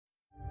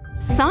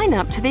Sign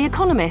up to The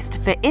Economist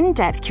for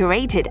in-depth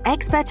curated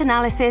expert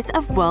analysis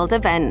of world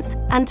events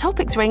and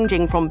topics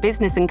ranging from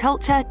business and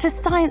culture to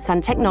science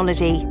and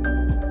technology.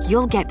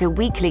 You'll get the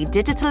weekly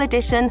digital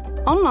edition,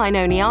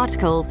 online-only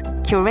articles,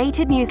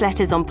 curated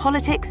newsletters on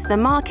politics, the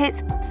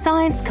markets,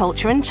 science,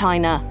 culture and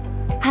China,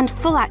 and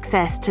full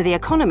access to The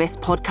Economist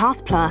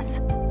Podcast Plus.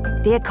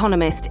 The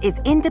Economist is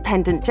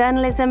independent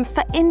journalism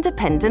for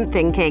independent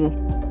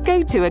thinking.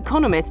 Go to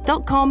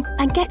economist.com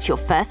and get your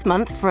first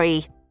month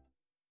free.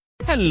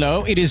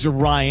 Hello, it is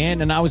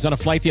Ryan, and I was on a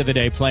flight the other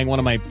day playing one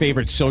of my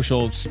favorite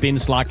social spin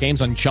slot games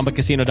on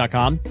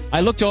ChumbaCasino.com. I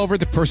looked over at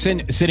the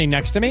person sitting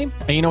next to me,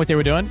 and you know what they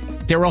were doing?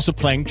 They were also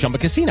playing Chumba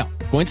Casino.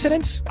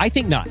 Coincidence? I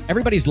think not.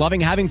 Everybody's loving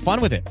having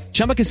fun with it.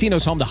 Chumba Casino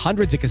is home to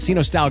hundreds of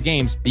casino-style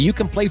games that you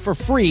can play for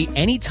free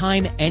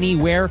anytime,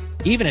 anywhere,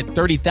 even at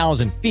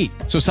 30,000 feet.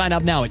 So sign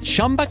up now at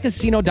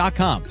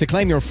ChumbaCasino.com to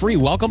claim your free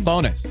welcome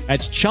bonus.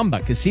 That's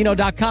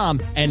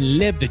ChumbaCasino.com and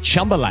live the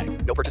Chumba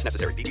life. No purchase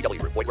necessary.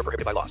 VGW. Void where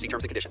prohibited by law. See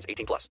terms and conditions.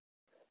 18+.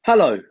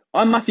 Hello,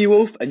 I'm Matthew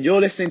Wolf and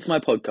you're listening to my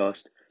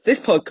podcast. This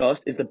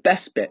podcast is the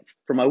best bits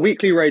from my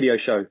weekly radio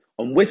show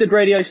on Wizard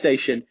Radio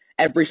Station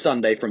every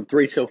Sunday from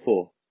 3 till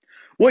 4.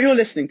 What you're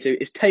listening to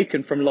is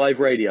taken from live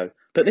radio,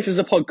 but this is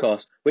a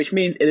podcast, which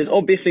means it is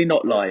obviously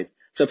not live.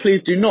 So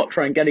please do not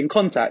try and get in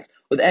contact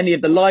with any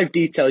of the live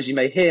details you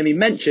may hear me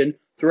mention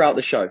throughout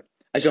the show,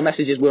 as your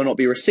messages will not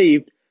be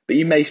received, but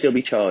you may still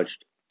be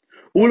charged.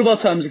 All of our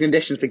terms and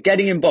conditions for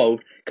getting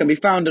involved can be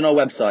found on our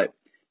website,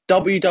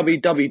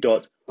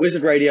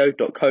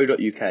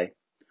 www.wizardradio.co.uk.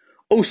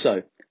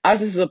 Also, as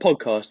this is a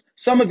podcast,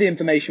 some of the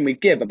information we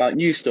give about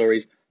news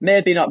stories may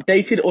have been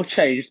updated or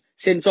changed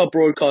since our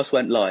broadcast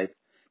went live.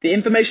 The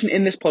information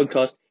in this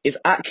podcast is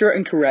accurate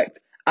and correct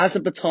as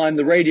of the time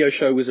the radio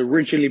show was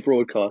originally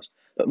broadcast,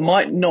 but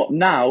might not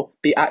now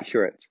be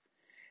accurate.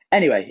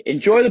 Anyway,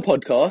 enjoy the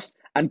podcast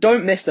and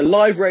don't miss the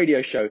live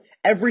radio show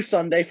every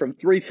Sunday from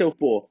 3 till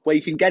 4, where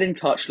you can get in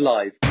touch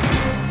live.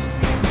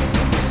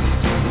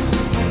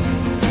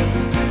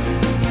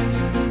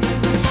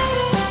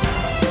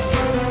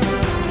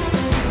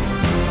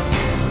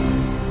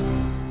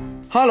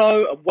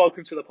 Hello and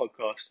welcome to the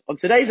podcast. On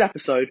today's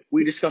episode,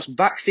 we discuss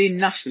vaccine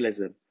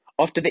nationalism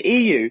after the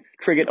EU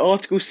triggered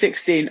Article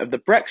 16 of the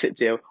Brexit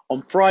deal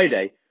on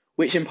Friday,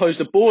 which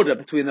imposed a border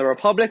between the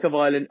Republic of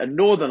Ireland and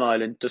Northern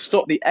Ireland to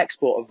stop the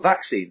export of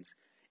vaccines.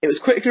 It was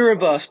quickly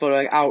reversed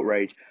following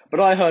outrage, but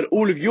I heard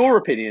all of your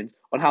opinions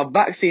on how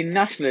vaccine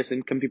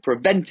nationalism can be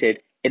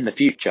prevented in the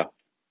future.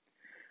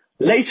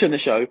 Later in the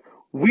show,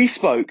 we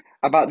spoke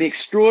about the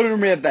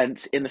extraordinary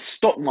events in the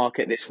stock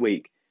market this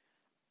week,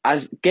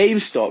 as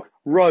GameStop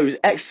rose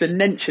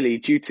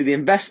exponentially due to the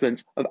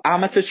investment of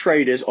amateur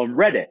traders on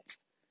Reddit.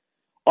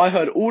 I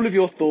heard all of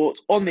your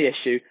thoughts on the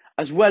issue,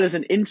 as well as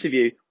an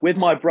interview with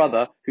my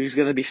brother, who's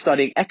going to be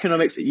studying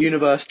economics at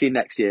university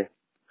next year.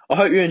 I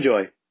hope you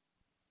enjoy.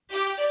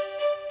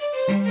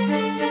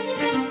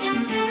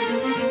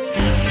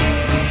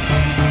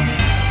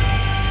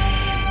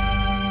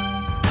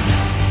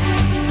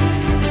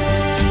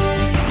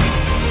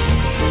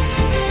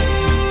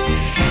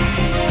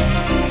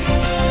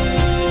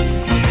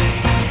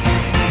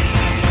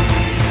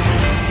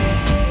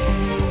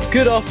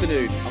 Good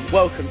afternoon and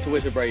welcome to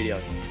Wizard Radio.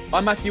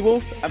 I'm Matthew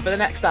Wolf, and for the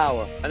next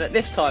hour, and at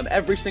this time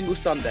every single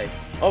Sunday,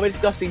 I'll be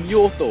discussing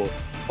your thoughts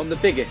on the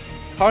biggest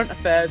current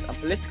affairs and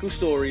political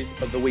stories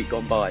of the week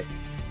gone by.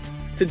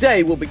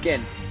 Today we'll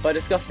begin by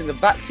discussing the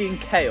vaccine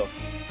chaos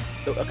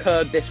that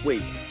occurred this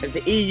week as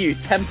the EU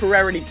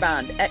temporarily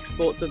banned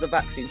exports of the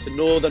vaccine to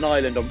Northern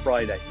Ireland on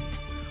Friday.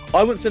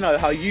 I want to know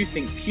how you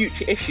think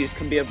future issues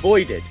can be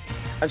avoided,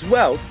 as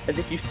well as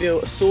if you feel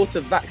a sort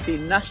of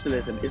vaccine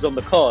nationalism is on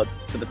the cards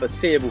for the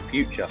foreseeable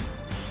future.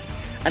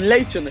 And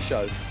later in the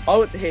show, I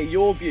want to hear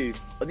your views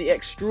on the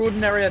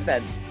extraordinary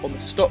events on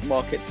the stock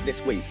market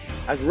this week,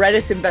 as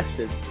Reddit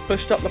investors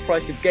pushed up the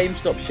price of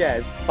GameStop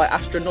shares by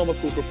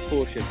astronomical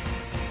proportions.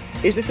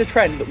 Is this a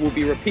trend that will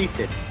be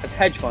repeated as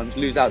hedge funds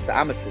lose out to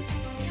amateurs?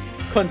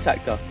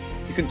 Contact us.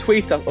 You can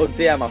tweet us or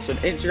DM us on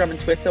Instagram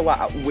and Twitter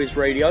at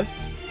WizRadio.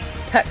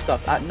 Text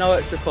us at no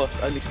extra cost,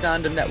 only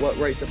standard network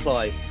rates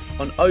apply,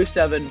 on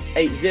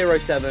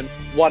 07807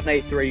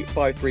 183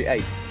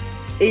 538.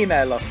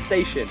 Email us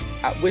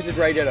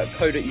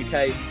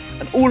station@wizardradio.co.uk,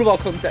 and all of our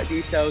contact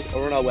details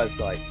are on our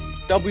website,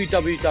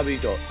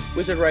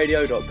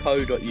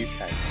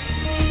 www.wizardradio.co.uk.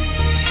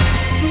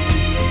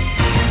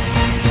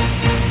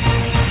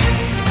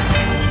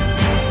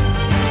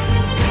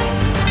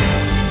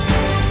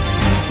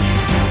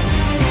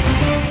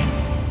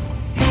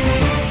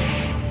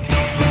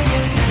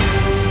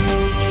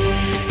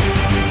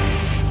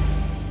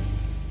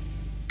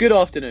 Good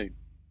afternoon.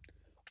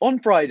 On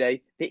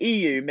Friday, the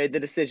EU made the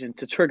decision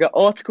to trigger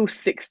Article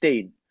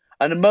 16,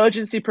 an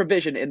emergency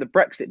provision in the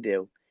Brexit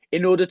deal,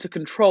 in order to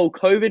control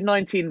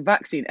COVID-19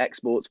 vaccine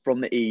exports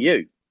from the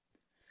EU.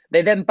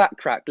 They then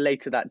backtracked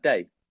later that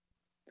day.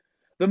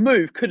 The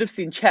move could have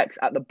seen checks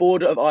at the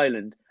border of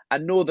Ireland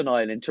and Northern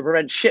Ireland to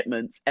prevent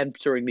shipments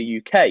entering the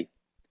UK.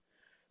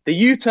 The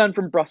U-turn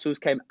from Brussels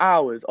came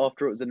hours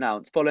after it was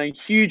announced, following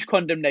huge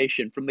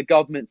condemnation from the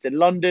governments in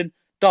London,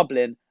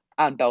 Dublin,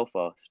 and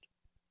Belfast.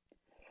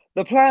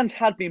 The plans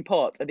had been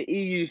part of the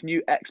EU's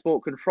new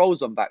export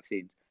controls on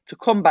vaccines to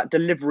combat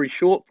delivery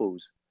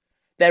shortfalls.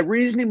 Their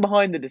reasoning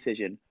behind the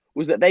decision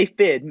was that they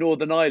feared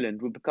Northern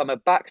Ireland would become a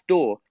back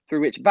door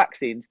through which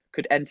vaccines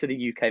could enter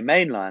the UK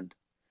mainland.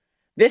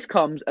 This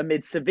comes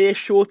amid severe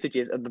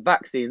shortages of the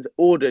vaccines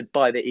ordered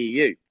by the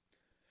EU.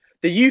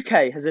 The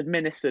UK has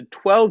administered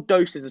 12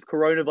 doses of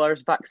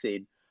coronavirus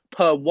vaccine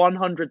per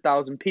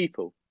 100,000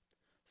 people,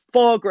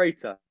 far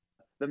greater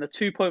than the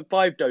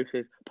 2.5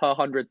 doses per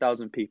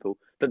 100,000 people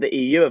that the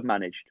EU have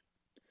managed.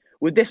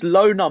 With this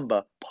low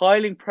number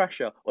piling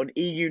pressure on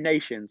EU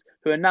nations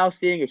who are now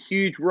seeing a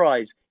huge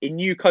rise in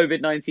new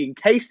COVID-19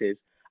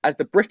 cases as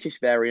the British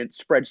variant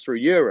spreads through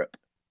Europe.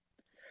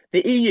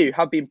 The EU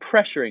have been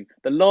pressuring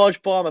the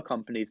large pharma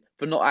companies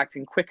for not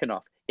acting quick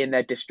enough in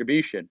their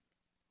distribution.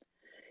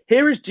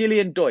 Here is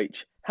Gillian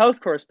Deutsch, health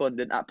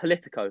correspondent at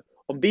Politico,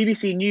 on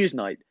BBC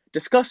Newsnight,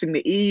 discussing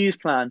the EU's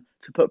plan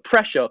to put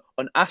pressure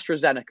on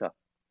AstraZeneca.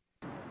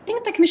 I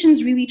think the Commission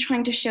is really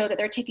trying to show that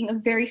they're taking a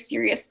very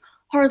serious,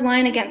 hard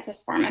line against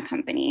this pharma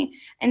company.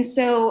 And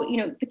so,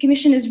 the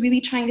Commission is really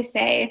trying to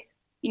say,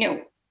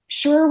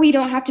 sure, we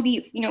don't have to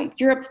be,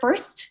 Europe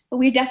first, but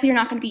we definitely are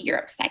not going to be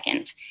Europe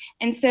second.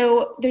 And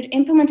so they're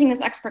implementing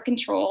this export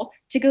control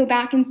to go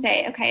back and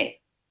say, okay,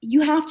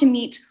 you have to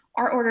meet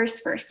our orders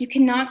first. You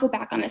cannot go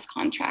back on this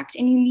contract,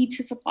 and you need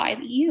to supply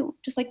the EU,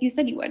 just like you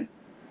said you would.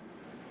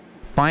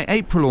 By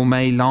April or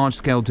May,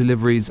 large-scale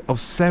deliveries of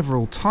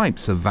several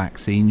types of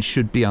vaccines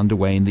should be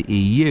underway in the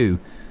EU.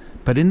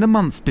 But in the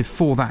months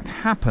before that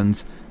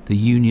happens, the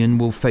Union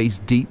will face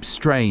deep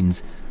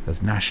strains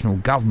as national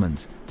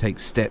governments take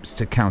steps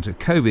to counter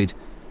COVID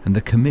and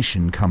the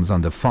Commission comes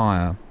under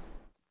fire.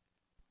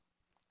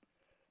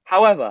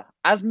 However,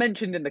 as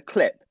mentioned in the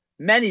clip,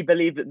 many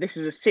believe that this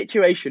is a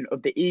situation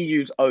of the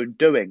EU's own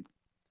doing.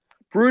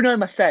 Bruno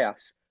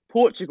Macias,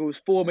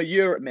 Portugal's former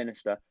Europe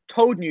minister,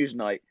 told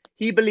Newsnight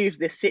he believes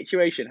this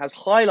situation has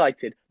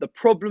highlighted the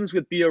problems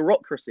with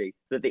bureaucracy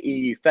that the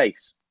EU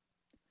face.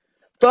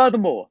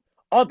 Furthermore,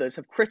 others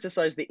have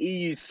criticised the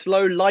EU's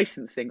slow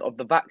licensing of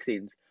the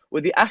vaccines,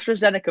 with the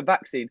AstraZeneca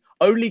vaccine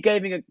only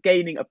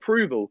gaining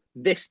approval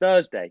this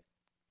Thursday.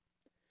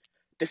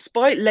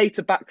 Despite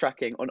later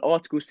backtracking on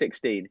Article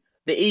 16,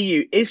 the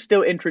EU is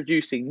still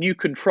introducing new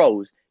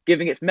controls,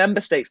 giving its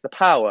member states the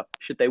power,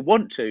 should they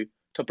want to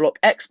block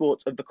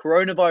exports of the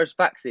coronavirus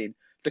vaccine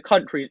to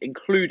countries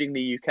including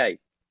the UK.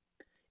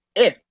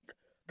 If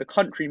the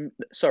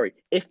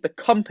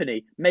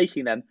company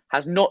making them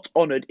has not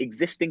honoured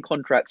existing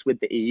contracts with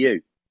the EU.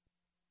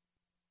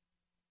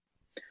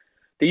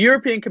 The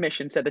European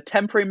Commission said the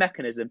temporary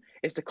mechanism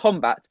is to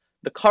combat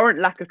the current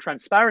lack of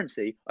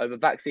transparency over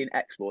vaccine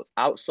exports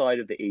outside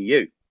of the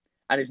EU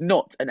and is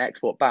not an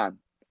export ban.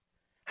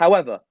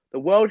 However, the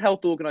World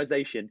Health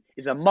Organization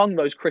is among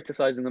those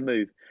criticising the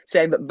move,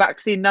 saying that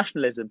vaccine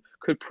nationalism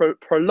could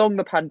prolong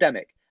the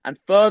pandemic and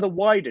further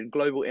widen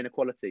global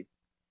inequality.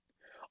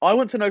 I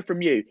want to know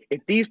from you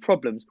if these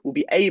problems will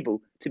be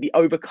able to be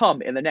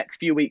overcome in the next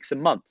few weeks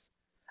and months,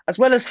 as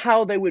well as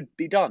how they would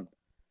be done.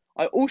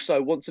 I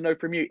also want to know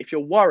from you if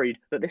you're worried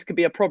that this could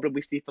be a problem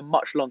we see for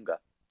much longer.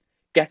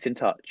 Get in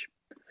touch.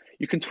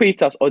 You can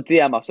tweet us or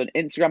DM us on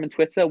Instagram and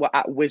Twitter. We're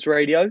at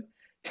WizRadio.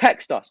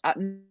 Text us at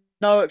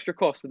no extra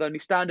cost with only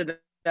standard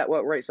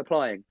network rates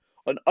applying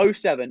on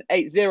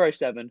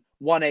 07807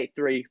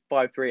 183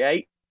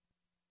 538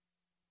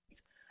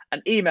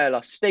 and email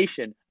us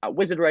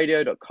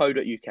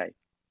station@wizardradio.co.uk.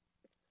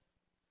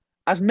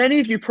 As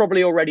many of you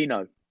probably already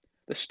know,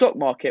 the stock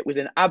market was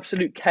in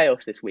absolute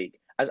chaos this week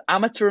as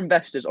amateur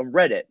investors on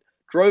Reddit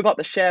drove up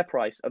the share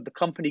price of the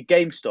company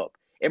GameStop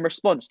in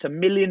response to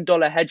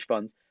million-dollar hedge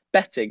funds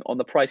betting on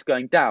the price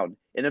going down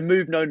in a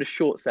move known as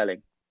short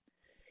selling.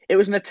 It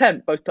was an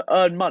attempt both to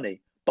earn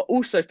money, but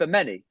also for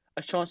many,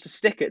 a chance to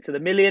stick it to the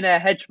millionaire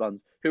hedge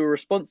funds who were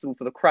responsible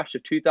for the crash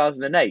of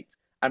 2008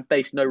 and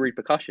faced no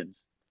repercussions.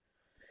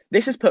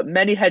 This has put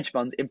many hedge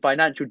funds in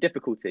financial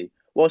difficulty,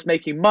 whilst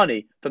making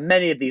money for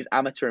many of these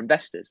amateur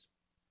investors.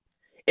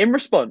 In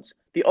response,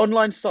 the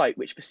online site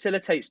which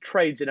facilitates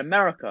trades in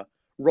America,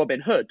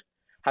 Robinhood,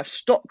 have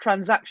stopped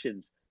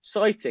transactions,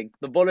 citing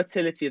the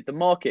volatility of the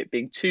market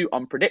being too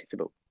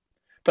unpredictable.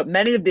 But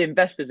many of the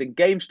investors in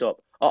GameStop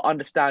are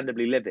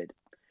understandably livid.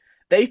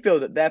 They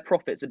feel that their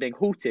profits are being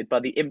halted by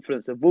the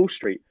influence of Wall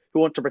Street, who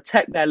want to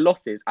protect their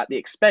losses at the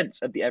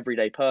expense of the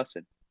everyday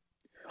person.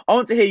 I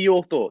want to hear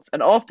your thoughts,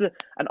 and after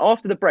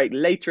the break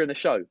later in the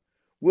show,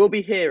 we'll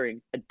be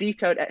hearing a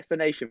detailed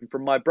explanation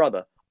from my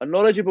brother, a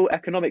knowledgeable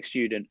economics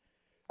student,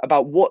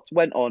 about what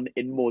went on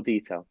in more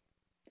detail.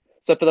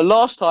 So for the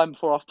last time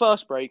before our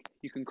first break,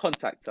 you can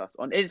contact us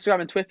on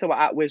Instagram and Twitter. We're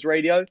at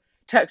WizRadio.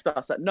 Text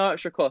us at no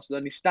extra cost with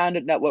only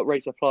standard network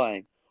rates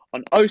applying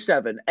on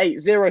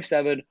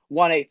 07807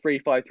 183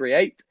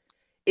 538.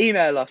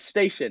 Email us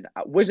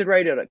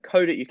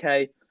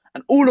station@wizardradio.co.uk,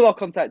 and all of our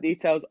contact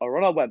details are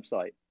on our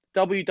website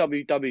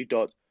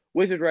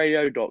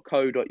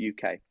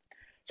www.wizardradio.co.uk.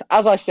 So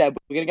as I said,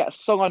 we're going to get a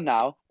song on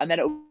now, and then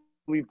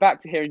we'll be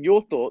back to hearing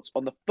your thoughts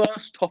on the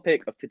first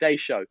topic of today's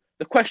show,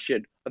 the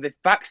question of if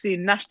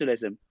vaccine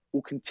nationalism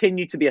will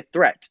continue to be a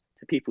threat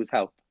to people's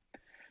health.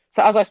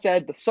 So as I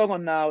said, the song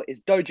on now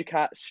is Doja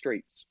Cat,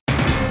 Streets.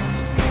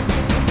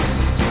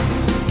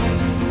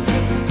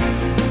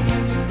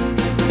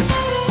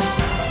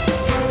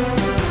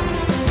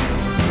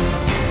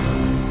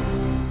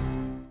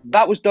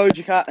 That was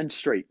Doja Cat and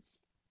Streets.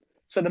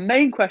 So the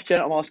main question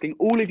I'm asking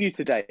all of you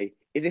today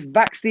is if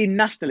vaccine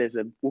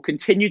nationalism will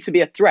continue to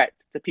be a threat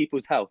to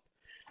people's health.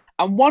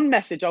 And one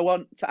message I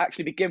want to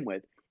actually begin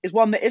with is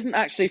one that isn't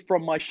actually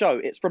from my show.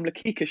 It's from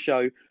Lakika's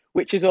show,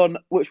 which was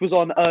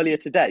on earlier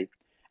today.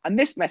 And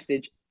this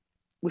message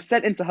was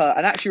sent into her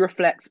and actually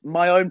reflects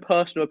my own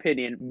personal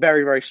opinion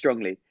very, very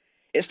strongly.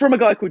 It's from a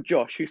guy called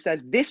Josh, who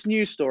says this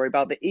news story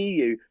about the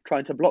EU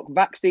trying to block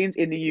vaccines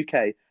in the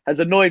UK has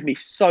annoyed me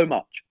so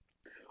much.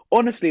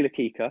 Honestly,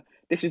 Lakika,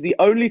 this is the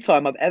only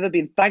time I've ever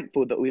been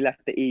thankful that we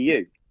left the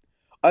EU.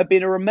 I've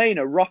been a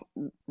Remainer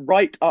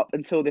right up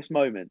until this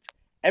moment.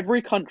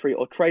 Every country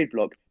or trade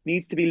bloc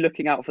needs to be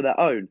looking out for their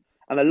own,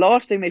 and the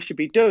last thing they should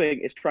be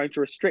doing is trying to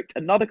restrict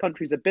another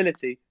country's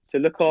ability to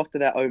look after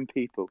their own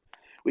people,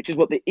 which is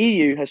what the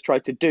EU has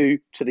tried to do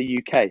to the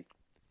UK.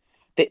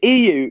 The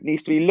EU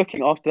needs to be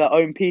looking after their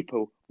own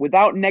people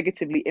without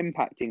negatively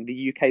impacting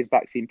the UK's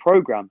vaccine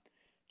programme,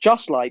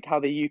 just like how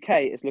the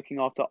UK is looking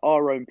after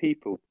our own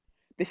people.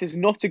 This is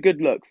not a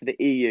good look for the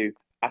EU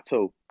at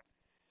all.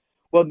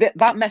 Well,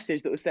 that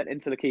message that was sent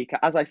into Lakika,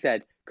 as I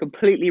said,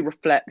 completely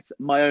reflects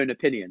my own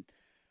opinion.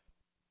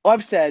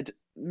 I've said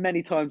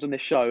many times on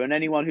this show, and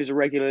anyone who's a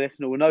regular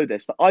listener will know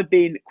this, that I've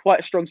been quite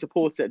a strong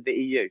supporter of the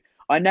EU.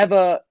 I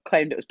never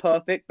claimed it was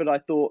perfect, but I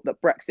thought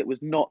that Brexit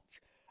was not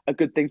a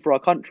good thing for our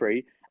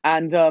country.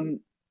 And I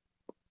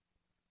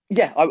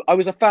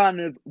was a fan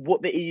of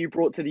what the EU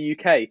brought to the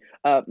UK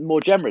more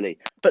generally.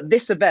 But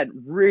this event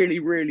really,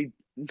 really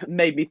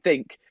made me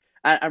think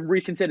and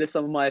reconsider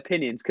some of my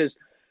opinions, because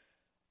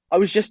I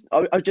was just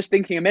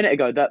thinking a minute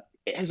ago that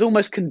it has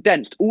almost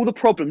condensed all the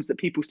problems that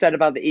people said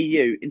about the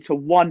EU into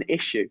one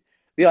issue.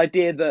 The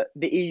idea that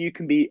the EU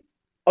can be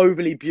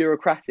overly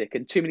bureaucratic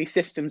and too many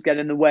systems get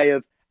in the way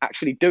of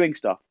actually doing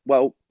stuff.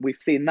 Well,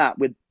 we've seen that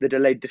with the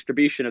delayed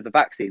distribution of the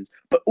vaccines,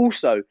 but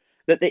also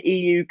that the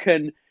EU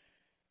can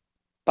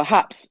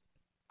perhaps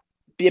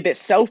be a bit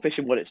selfish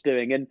in what it's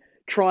doing and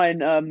try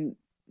and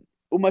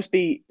almost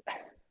be,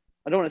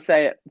 I don't want to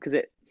say it because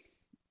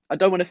I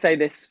don't want to say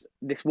this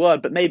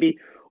word, but maybe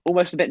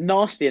almost a bit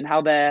nasty in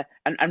how they're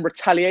and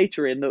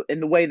retaliatory in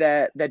the way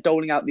they're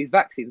doling out these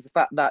vaccines. The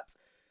fact that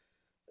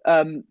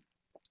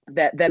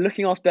they're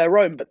looking after their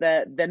own, but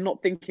they're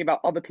not thinking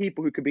about other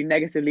people who could be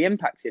negatively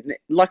impacted. And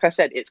like I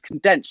said, it's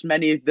condensed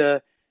many of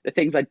the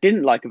things I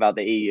didn't like about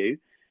the EU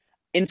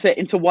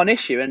into one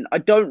issue. And I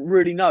don't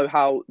really know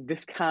how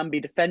this can be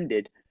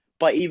defended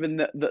by even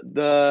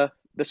the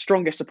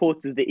strongest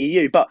supporters of the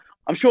EU. But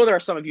I'm sure there are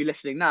some of you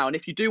listening now, and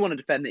if you do want to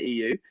defend the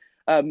EU,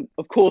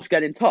 of course,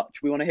 get in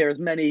touch. We want to hear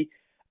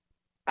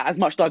as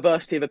much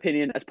diversity of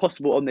opinion as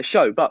possible on this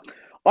show. But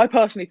I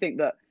personally think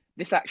that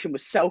this action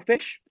was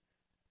selfish.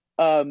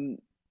 But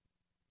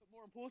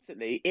more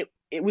importantly,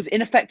 it was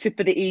ineffective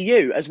for the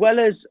EU, as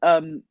well as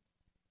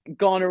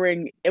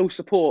garnering ill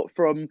support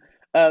from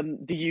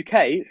the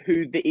UK,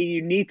 who the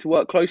EU need to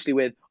work closely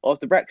with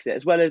after Brexit,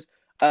 as well as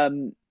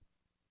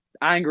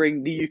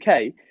angering the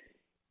UK.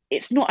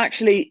 It's not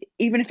actually,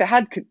 even if it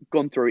had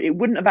gone through, it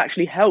wouldn't have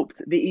actually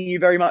helped the EU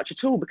very much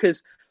at all,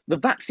 because the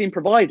vaccine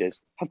providers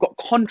have got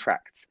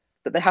contracts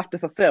that they have to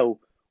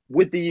fulfill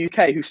with the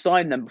UK, who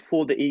signed them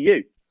before the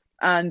EU.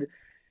 And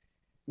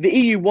the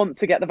EU want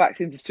to get the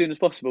vaccines as soon as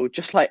possible,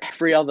 just like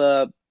every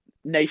other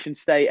nation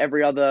state,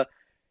 everyone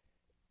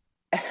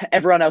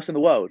else in the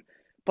world.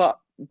 But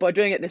by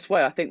doing it this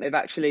way, I think they've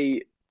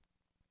actually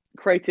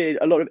created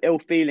a lot of ill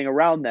feeling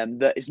around them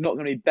that is not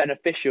going to be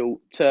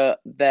beneficial to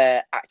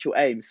their actual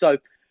aim. So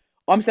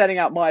I'm setting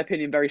out my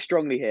opinion very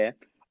strongly here.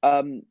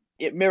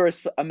 It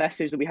mirrors a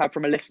message that we had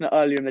from a listener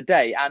earlier in the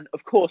day. And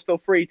of course, feel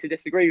free to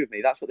disagree with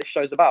me. That's what this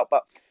show's about.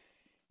 But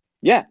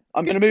yeah,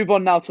 I'm going to move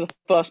on now to the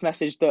first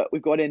message that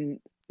we've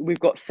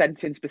got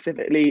sent in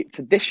specifically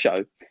to this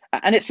show.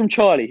 And it's from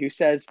Charlie, who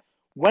says,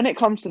 when it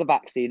comes to the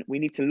vaccine, we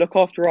need to look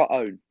after our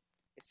own,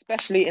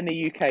 especially in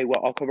the UK,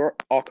 where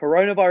our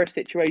coronavirus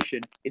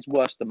situation is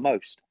worse than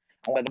most,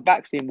 and where the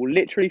vaccine will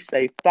literally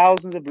save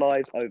thousands of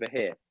lives over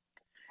here.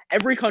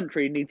 Every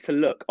country needs to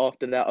look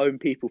after their own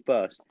people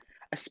first,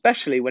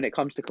 especially when it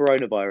comes to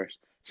coronavirus.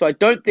 So I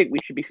don't think we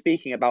should be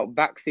speaking about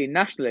vaccine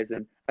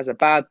nationalism as a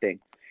bad thing,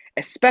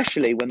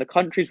 especially when the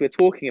countries we're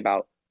talking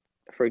about,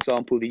 for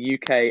example, the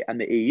UK and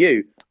the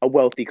EU, are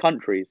wealthy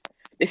countries.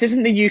 This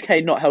isn't the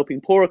UK not helping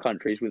poorer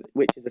countries,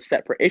 which is a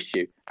separate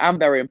issue and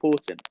very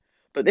important.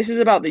 But this is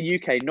about the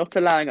UK not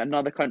allowing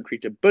another country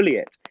to bully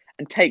it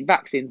and take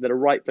vaccines that are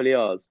rightfully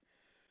ours.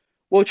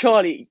 Well,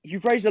 Charlie,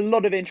 you've raised a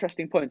lot of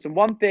interesting points. And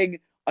one thing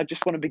I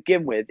just want to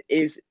begin with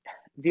is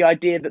the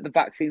idea that the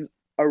vaccines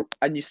are,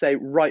 and you say,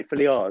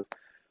 rightfully ours.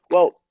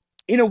 Well,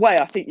 in a way,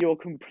 I think you're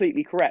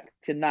completely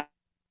correct in that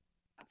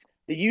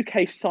the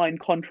UK signed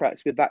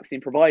contracts with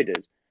vaccine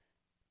providers.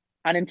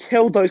 And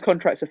until those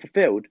contracts are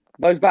fulfilled,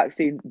 those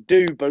vaccines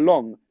do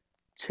belong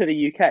to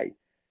the UK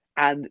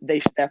and they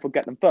should therefore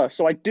get them first.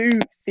 So I do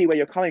see where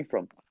you're coming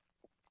from.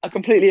 I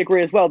completely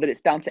agree as well that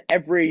it's down to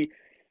every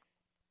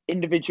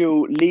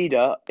individual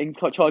leader in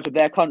charge of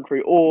their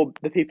country or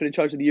the people in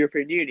charge of the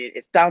European Union.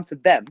 It's down to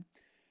them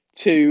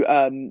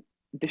to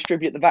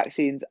distribute the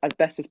vaccines as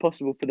best as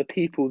possible for the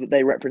people that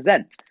they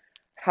represent.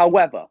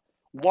 However,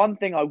 one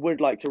thing I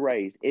would like to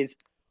raise is,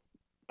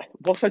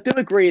 whilst I do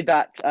agree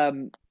that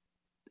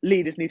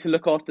leaders need to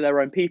look after their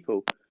own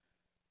people,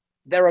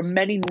 there are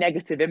many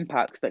negative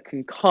impacts that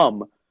can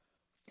come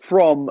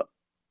from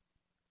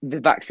the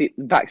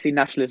vaccine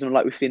nationalism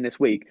like we've seen this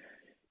week.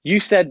 You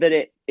said that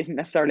it isn't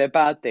necessarily a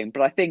bad thing,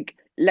 but I think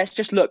let's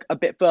just look a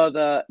bit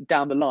further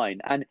down the line.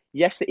 And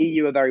yes, the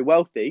EU are very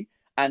wealthy,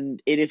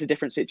 and it is a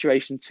different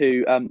situation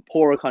to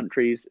poorer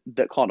countries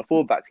that can't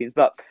afford vaccines.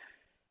 But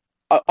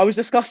I was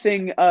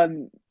discussing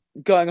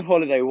going on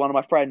holiday with one of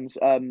my friends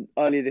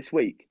earlier this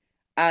week,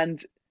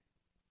 and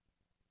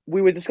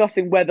we were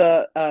discussing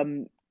whether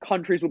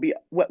countries will be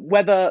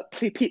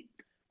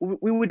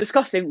we were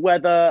discussing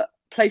whether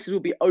places will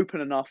be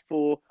open enough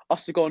for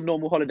us to go on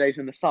normal holidays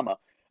in the summer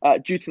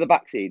due to the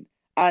vaccine.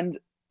 And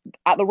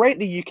at the rate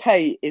the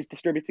UK is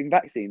distributing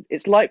vaccines,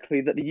 it's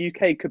likely that the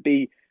UK could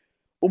be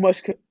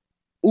almost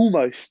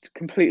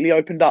completely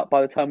opened up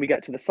by the time we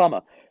get to the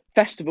summer.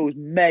 Festivals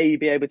may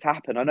be able to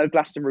happen. I know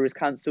Glastonbury was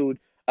cancelled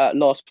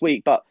last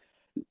week, but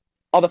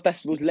other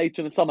festivals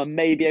later in the summer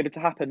may be able to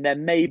happen. There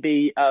may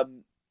be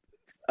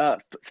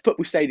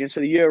football stadiums for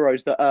the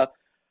Euros that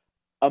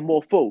are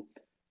more full.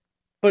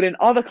 But in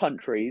other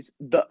countries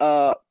that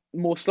are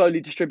more slowly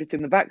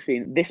distributing the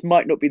vaccine, this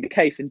might not be the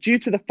case. And due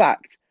to the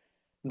fact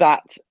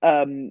that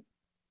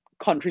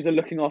countries are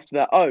looking after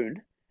their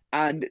own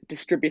and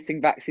distributing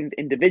vaccines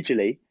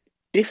individually,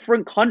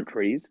 different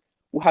countries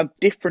will have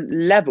different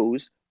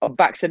levels of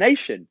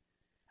vaccination.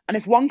 And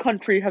if one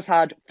country has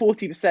had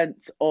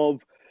 40%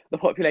 of the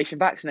population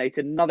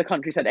vaccinated and another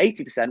country's had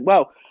 80%,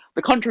 well,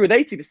 the country with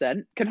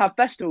 80% can have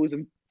festivals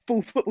and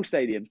full football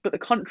stadiums, but the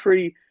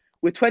country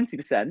with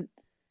 20%,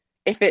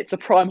 if it's a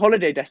prime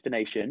holiday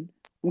destination,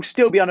 will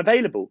still be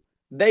unavailable.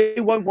 They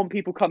won't want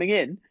people coming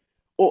in,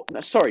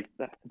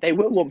 they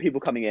will want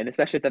people coming in,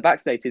 especially if they're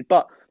vaccinated,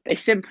 but they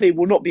simply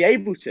will not be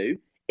able to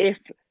if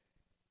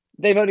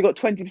they've only got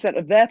 20%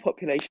 of their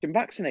population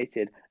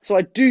vaccinated. So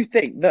I do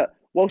think that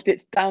whilst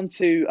it's down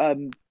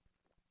to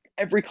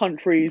every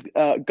country's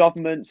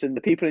governments and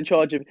the people in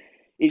charge of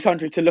each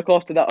country to look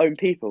after their own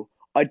people,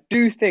 I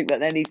do think that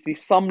there needs to be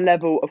some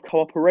level of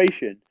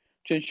cooperation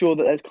to ensure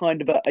that there's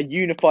kind of a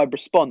unified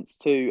response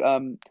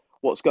to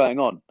what's going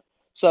on.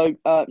 So,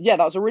 that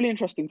was a really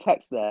interesting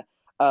text there,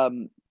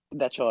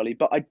 Charlie.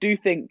 But I do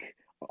think,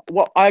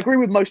 I agree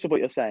with most of what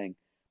you're saying,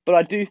 but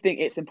I do think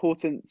it's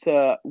important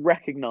to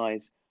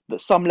recognise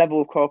that some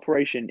level of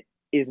cooperation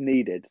is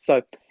needed.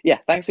 So,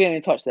 thanks for getting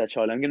in touch there,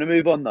 Charlie. I'm going to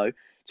move on, though,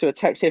 to a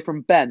text here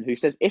from Ben, who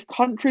says, if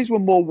countries were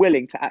more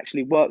willing to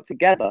actually work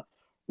together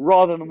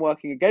rather than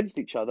working against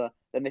each other,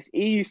 then this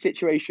EU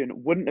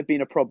situation wouldn't have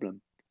been a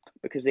problem,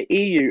 because the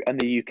EU and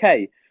the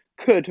UK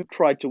could have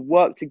tried to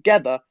work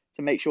together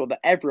to make sure that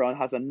everyone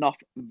has enough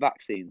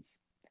vaccines.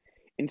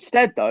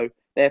 Instead, though,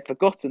 they have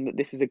forgotten that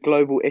this is a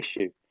global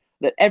issue,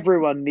 that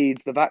everyone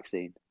needs the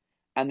vaccine,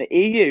 and the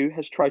EU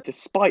has tried to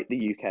spite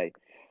the UK.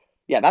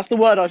 Yeah, that's the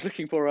word I was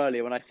looking for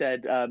earlier when I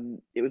said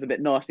it was a bit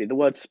nasty. The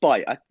word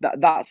spite.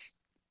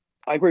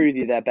 I agree with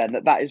you there,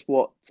 Ben, that is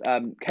what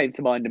came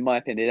to mind in my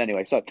opinion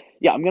anyway. So,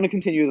 I'm going to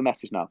continue with the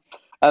message now.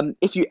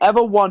 If you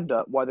ever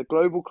wonder why the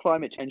global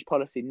climate change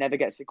policy never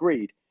gets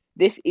agreed,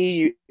 this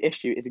EU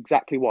issue is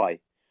exactly why.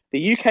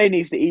 The UK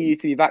needs the EU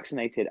to be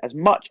vaccinated as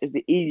much as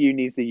the EU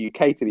needs the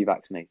UK to be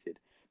vaccinated,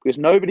 because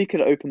nobody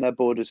can open their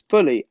borders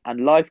fully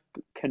and life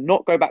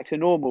cannot go back to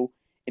normal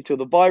until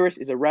the virus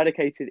is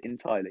eradicated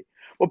entirely.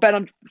 Well, Ben,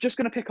 I'm just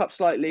going to pick up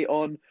slightly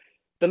on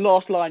the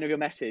last line of your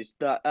message,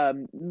 that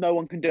no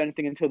one can do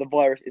anything until the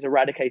virus is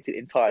eradicated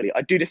entirely.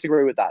 I do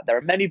disagree with that. There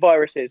are many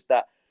viruses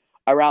that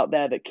are out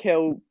there that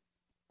kill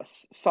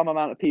some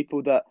amount of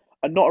people that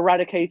are not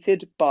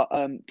eradicated, but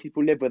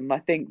people live with. And I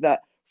think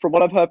that from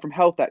what I've heard from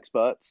health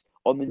experts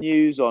on the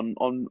news, on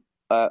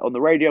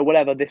the radio,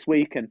 whatever, this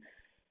week and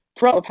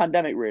throughout the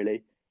pandemic,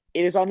 really,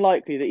 it is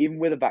unlikely that even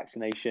with a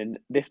vaccination,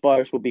 this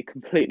virus will be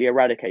completely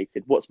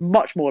eradicated. What's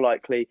much more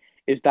likely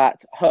is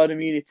that herd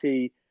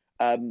immunity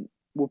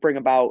will bring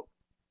about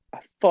a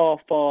far,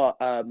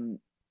 far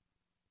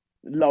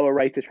lower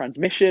rate of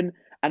transmission,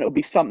 and it will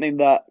be something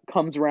that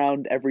comes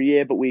around every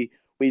year, but we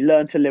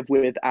learn to live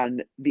with,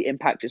 and the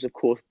impact is, of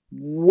course,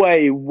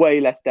 way, way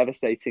less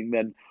devastating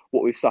than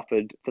what we've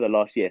suffered for the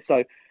last year.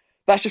 So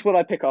that's just what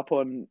I pick up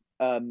on.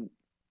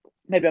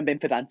 Maybe I'm being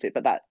pedantic,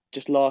 but that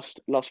just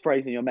last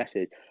phrase in your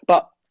message.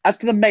 But as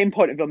to the main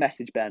point of your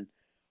message, Ben,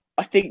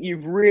 I think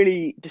you've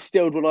really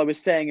distilled what I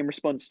was saying in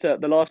response to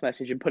the last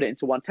message and put it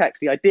into one text.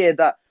 The idea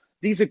that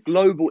these are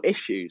global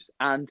issues.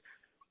 And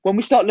when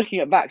we start looking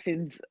at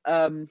vaccines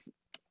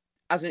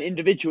as an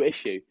individual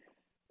issue,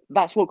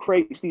 that's what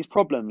creates these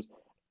problems.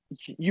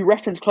 You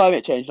reference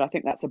climate change, and I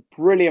think that's a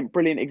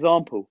brilliant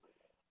example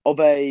of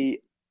a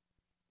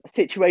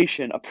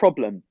situation, a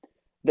problem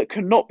that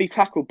cannot be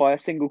tackled by a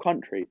single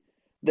country,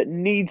 that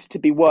needs to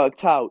be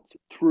worked out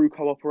through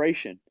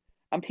cooperation.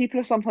 And people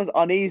are sometimes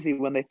uneasy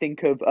when they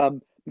think of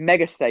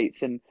mega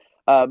states and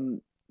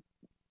um,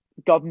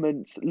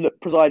 governments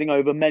presiding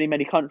over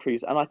many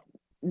countries, and I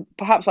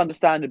perhaps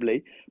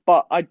understandably,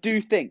 but I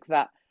do think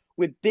that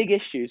with big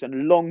issues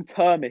and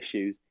long-term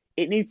issues,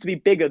 it needs to be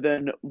bigger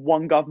than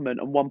one government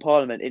and one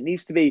parliament. It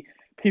needs to be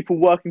people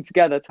working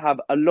together to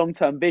have a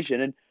long-term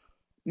vision. And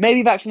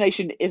maybe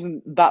vaccination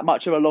isn't that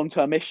much of a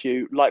long-term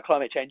issue like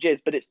climate change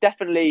is, but it's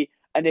definitely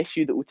an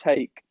issue that will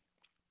take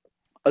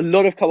a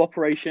lot of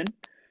cooperation,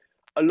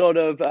 a lot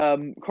of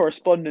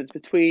correspondence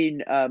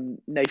between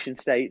nation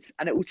states,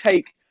 and it will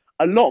take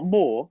a lot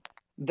more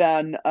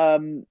than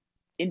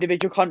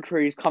individual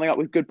countries coming up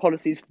with good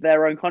policies for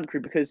their own country,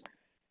 because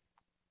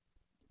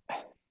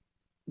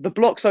the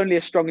block's only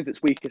as strong as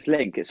its weakest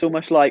link. It's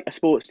almost like a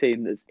sports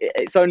team.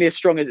 It's only as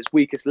strong as its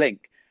weakest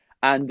link.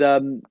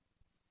 And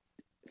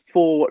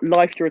for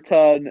life to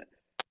return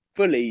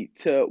fully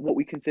to what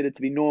we considered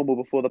to be normal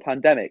before the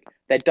pandemic,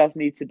 there does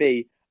need to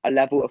be a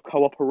level of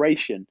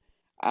cooperation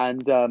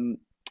and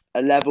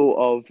a level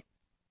of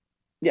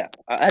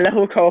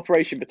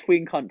cooperation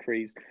between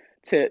countries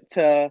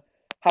to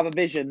have a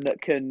vision that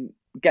can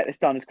get this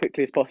done as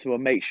quickly as possible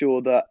and make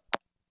sure that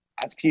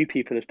as few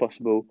people as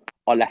possible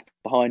are left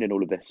behind in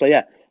all of this. So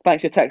yeah,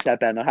 thanks for your text there,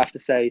 Ben. I have to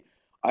say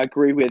I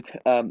agree with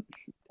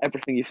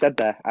everything you said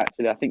there.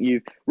 Actually, I think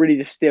you've really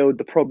distilled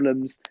the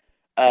problems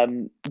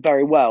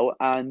very well,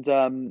 and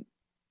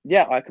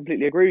I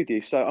completely agree with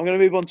you. So I'm going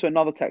to move on to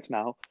another text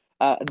now.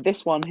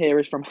 This one here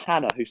is from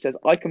Hannah, who says,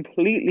 I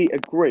completely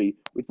agree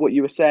with what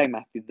you were saying,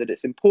 Matthew, that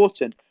it's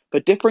important for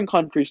different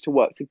countries to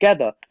work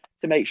together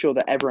to make sure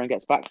that everyone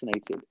gets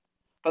vaccinated.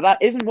 But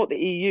that isn't what the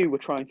EU were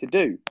trying to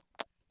do.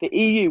 The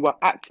EU were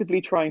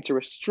actively trying to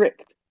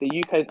restrict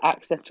the UK's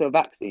access to a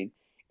vaccine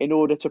in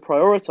order to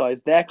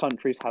prioritise their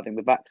countries having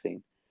the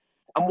vaccine.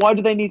 And why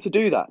do they need to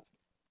do that?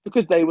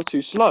 Because they were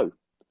too slow.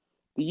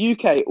 The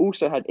UK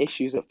also had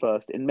issues at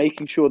first in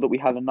making sure that we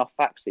had enough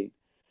vaccine.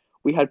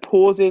 We had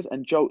pauses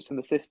and jolts in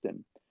the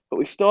system, but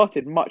we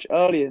started much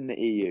earlier than the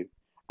EU.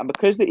 And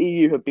because the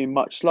EU have been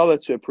much slower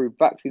to approve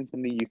vaccines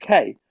than the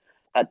UK,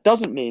 that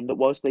doesn't mean that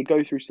whilst they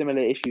go through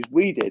similar issues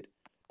we did,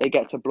 they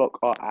get to block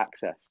our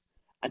access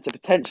and to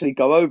potentially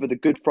go over the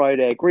Good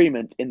Friday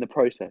Agreement in the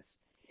process.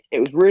 It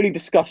was really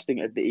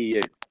disgusting of the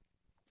EU.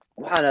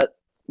 Hannah,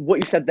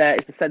 what you said there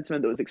is the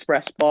sentiment that was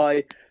expressed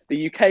by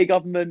the UK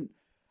government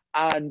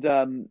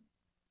and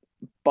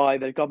by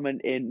the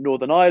government in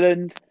Northern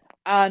Ireland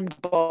and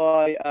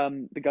by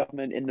the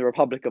government in the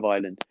Republic of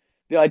Ireland.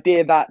 The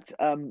idea that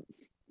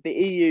the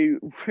EU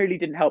really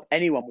didn't help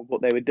anyone with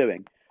what they were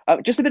doing.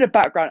 Just a bit of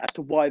background as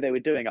to why they were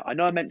doing it. I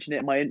know I mentioned it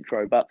in my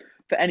intro, but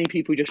for any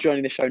people just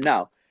joining the show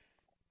now,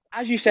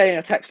 as you say in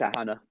your text there,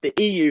 Hannah, the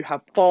EU have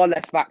far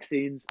less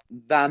vaccines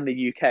than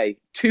the UK.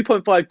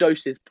 2.5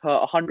 doses per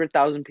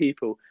 100,000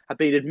 people have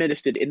been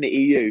administered in the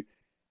EU.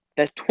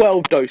 There's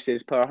 12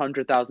 doses per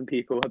 100,000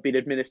 people have been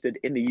administered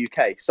in the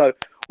UK. So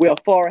we are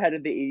far ahead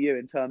of the EU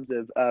in terms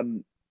of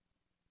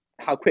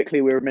how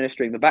quickly we're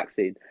administering the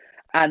vaccine.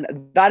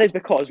 And that is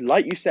because,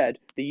 like you said,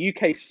 the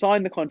UK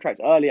signed the contract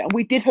earlier, and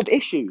we did have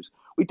issues.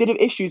 We did have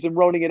issues in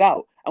rolling it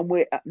out, and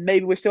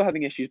maybe we're still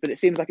having issues, but it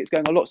seems like it's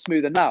going a lot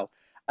smoother now.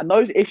 And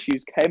those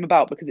issues came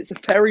about because it's a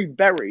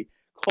very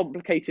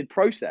complicated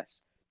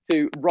process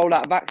to roll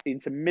out a vaccine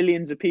to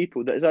millions of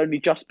people that has only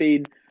just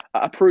been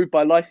approved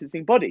by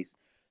licensing bodies.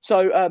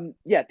 So,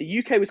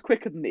 the UK was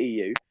quicker than the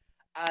EU.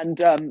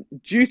 And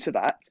due to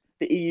that,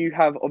 the EU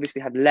have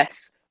obviously had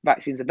less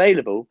vaccines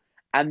available.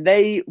 And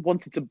they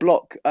wanted to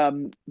block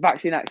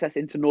vaccine access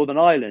into Northern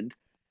Ireland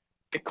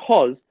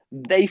because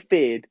they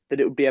feared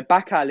that it would be a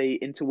back alley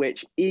into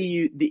which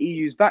the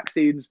EU's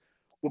vaccines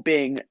were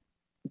being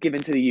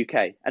given to the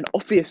UK. And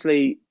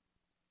obviously,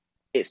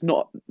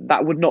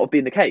 that would not have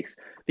been the case.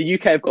 The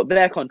UK have got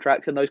their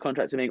contracts, and those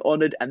contracts are being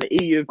honoured, and the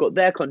EU have got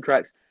their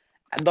contracts,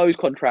 and those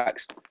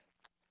contracts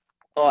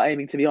are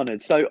aiming to be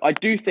honoured. So I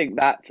do think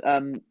that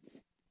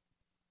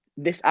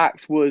this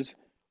act was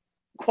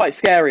quite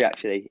scary,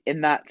 actually,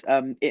 in that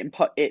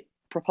it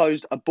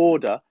proposed a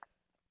border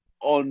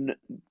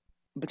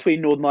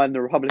between Northern Ireland and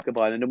the Republic of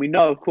Ireland, and we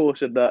know, of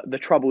course, of the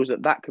troubles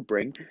that could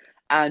bring.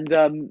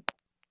 And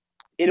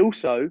it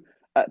also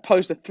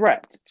posed a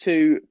threat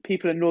to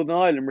people in Northern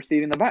Ireland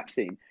receiving the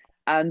vaccine.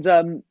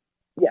 And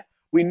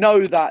we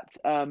know that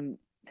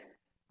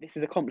this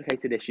is a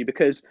complicated issue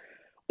because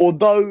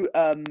although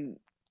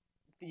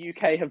the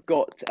UK have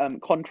got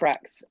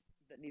contracts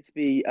that need to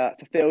be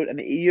fulfilled and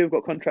the EU have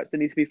got contracts that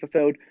need to be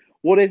fulfilled,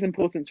 what is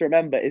important to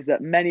remember is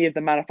that many of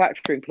the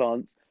manufacturing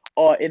plants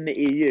are in the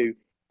EU,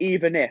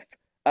 even if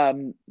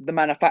the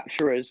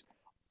manufacturers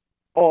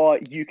are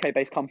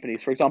UK-based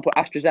companies. For example,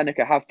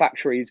 AstraZeneca have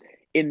factories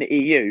in the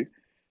EU.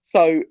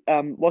 So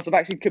whilst the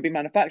vaccine could be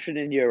manufactured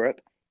in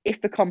Europe,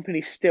 if the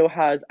company still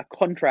has a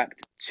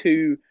contract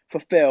to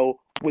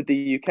fulfill with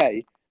the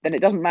UK, then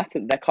it doesn't matter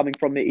that they're coming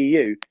from the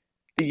EU.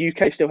 The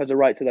UK still has a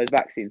right to those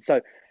vaccines.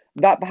 So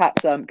that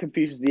perhaps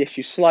confuses the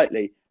issue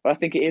slightly, but I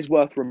think it is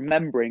worth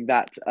remembering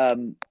that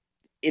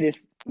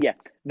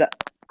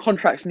that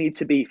contracts need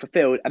to be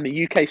fulfilled, and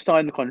the UK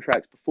signed the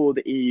contracts before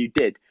the EU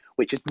did,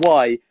 which is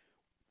why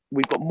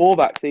we've got more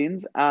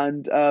vaccines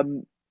and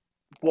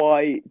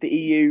why the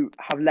EU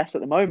have less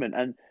at the moment.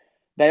 And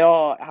they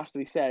are, it has to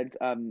be said,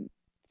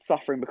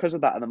 suffering because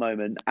of that at the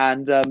moment.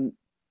 And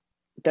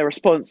their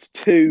response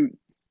to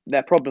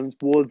their problems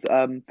was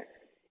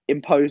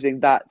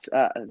imposing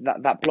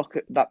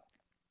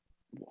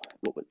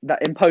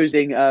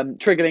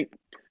triggering.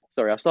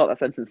 Sorry, I'll start that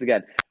sentence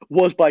again.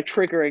 Was by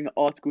triggering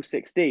Article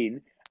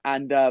 16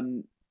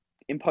 and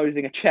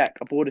imposing a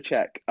border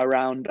check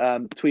around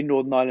between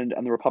Northern Ireland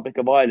and the Republic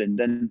of Ireland.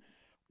 And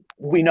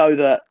we know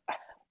that,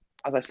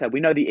 as I said, we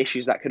know the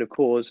issues that could have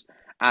caused.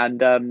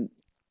 And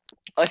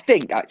I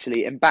think,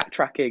 actually, in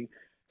backtracking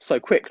so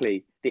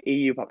quickly, the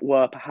EU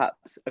were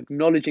perhaps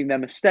acknowledging their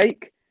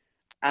mistake.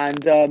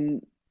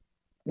 And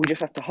we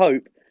just have to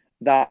hope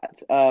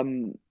that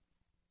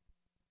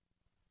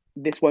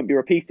this won't be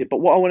repeated.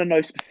 But what I want to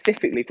know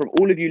specifically from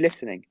all of you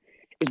listening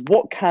is,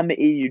 what can the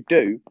EU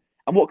do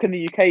and what can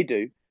the UK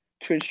do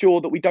to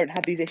ensure that we don't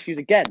have these issues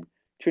again,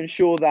 to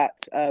ensure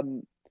that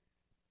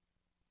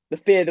the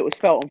fear that was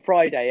felt on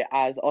Friday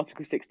as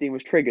Article 16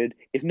 was triggered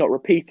is not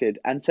repeated,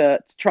 and to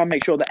try and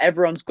make sure that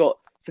everyone's got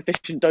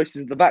sufficient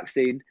doses of the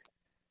vaccine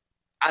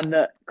and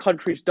that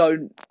countries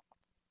don't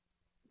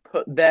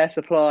put their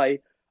supply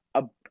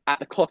at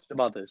the cost of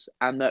others,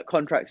 and that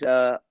contracts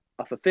are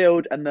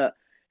fulfilled, and that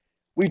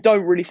we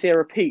don't really see a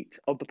repeat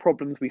of the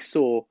problems we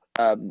saw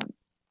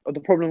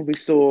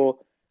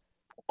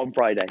on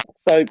Friday.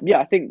 So yeah,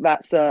 I think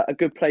that's a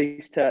good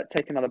place to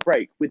take another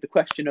break with the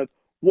question of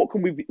what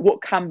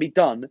can be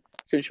done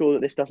to ensure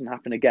that this doesn't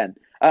happen again.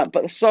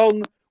 But the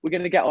song we're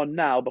going to get on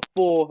now,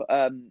 before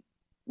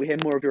we hear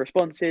more of your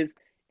responses,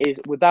 is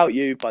 "Without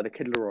You" by the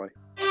Kid Laroi.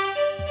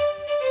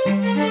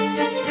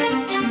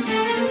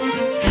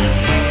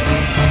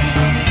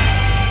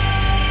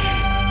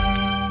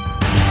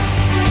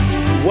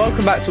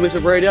 Welcome back to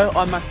Wizard Radio.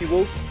 I'm Matthew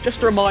Wolf.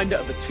 Just a reminder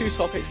of the two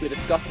topics we're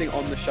discussing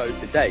on the show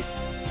today.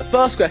 The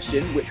first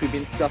question, which we've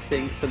been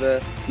discussing for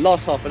the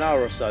last half an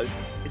hour or so,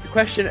 is the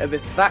question of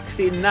if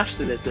vaccine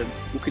nationalism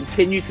will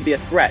continue to be a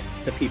threat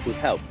to people's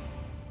health.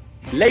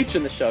 Later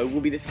in the show,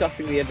 we'll be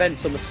discussing the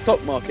events on the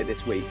stock market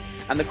this week,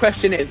 and the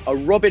question is, are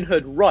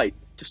Robinhood right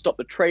to stop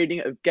the trading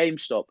of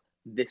GameStop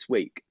this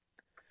week?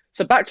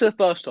 So back to the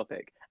first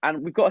topic,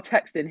 and we've got a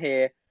text in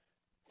here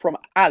from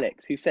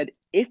Alex, who said,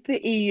 if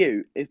the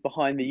EU is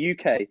behind the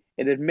UK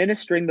in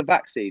administering the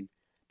vaccine,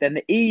 then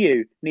the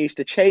EU needs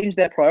to change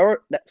their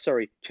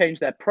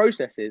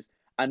processes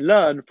and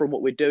learn from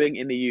what we're doing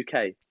in the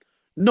UK,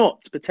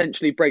 not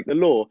potentially break the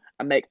law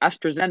and make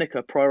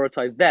AstraZeneca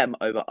prioritise them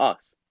over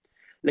us.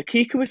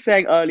 Lakika was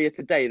saying earlier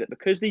today that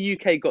because the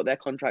UK got their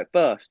contract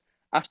first,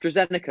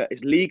 AstraZeneca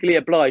is legally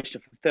obliged to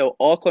fulfil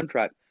our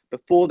contract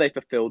before they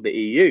fulfil the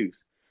EU's,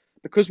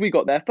 because we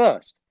got there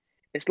first.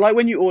 It's like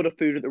when you order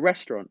food at the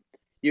restaurant.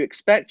 You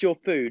expect your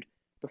food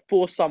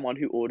before someone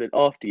who ordered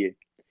after you.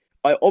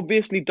 I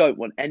obviously don't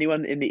want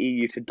anyone in the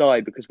EU to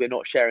die because we're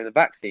not sharing the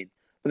vaccine,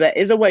 but there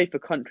is a way for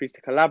countries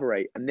to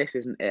collaborate, and this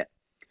isn't it.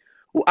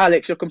 Well,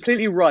 Alex, you're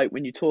completely right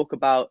when you talk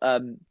about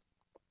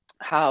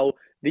how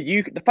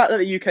the fact that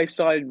the UK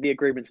signed the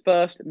agreements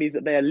first means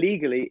that they are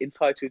legally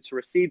entitled to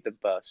receive them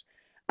first.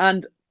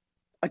 And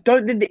I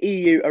don't think the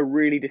EU are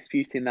really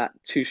disputing that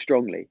too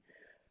strongly.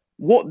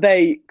 What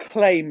they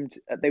claimed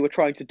they were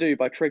trying to do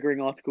by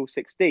triggering Article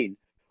 16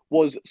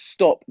 was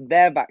stop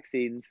their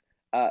vaccines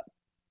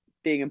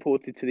being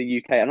imported to the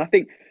UK. And I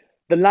think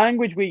the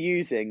language we're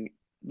using,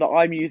 that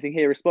I'm using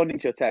here responding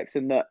to your text,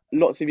 and that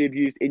lots of you have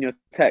used in your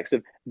text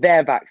of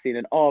their vaccine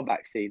and our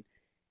vaccine,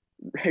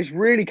 is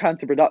really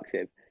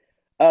counterproductive.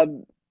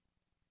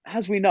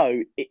 As we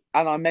know,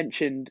 and I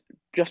mentioned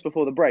just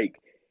before the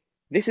break,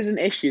 this is an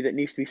issue that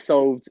needs to be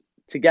solved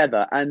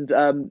together. And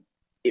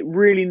it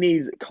really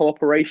needs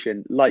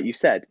cooperation, like you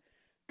said.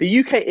 The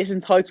UK is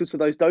entitled to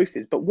those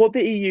doses, but what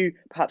the EU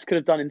perhaps could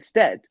have done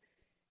instead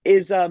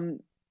is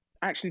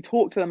actually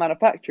talk to the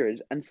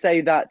manufacturers and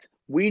say that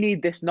we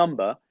need this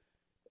number.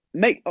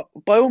 By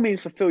all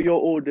means, fulfill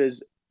your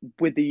orders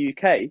with the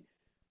UK,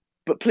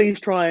 but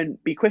please try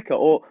and be quicker,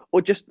 or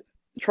just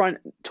try and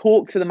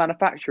talk to the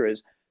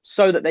manufacturers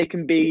so that they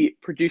can be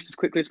produced as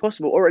quickly as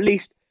possible, or at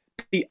least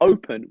be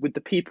open with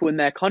the people in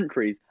their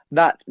countries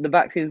that the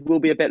vaccines will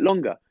be a bit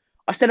longer.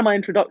 I said in my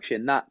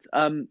introduction that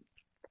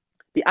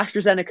the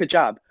AstraZeneca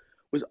jab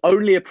was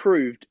only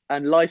approved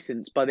and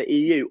licensed by the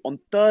EU on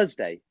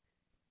Thursday.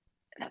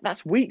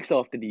 That's weeks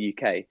after the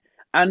UK,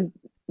 and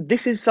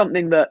this is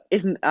something that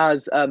isn't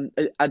as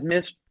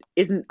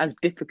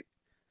difficult.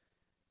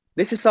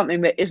 This is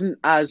something that isn't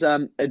as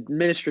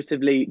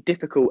administratively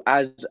difficult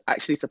as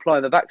actually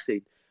supplying the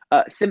vaccine.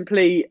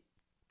 Simply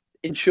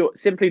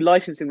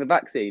licensing the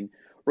vaccine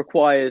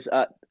requires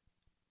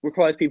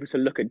people to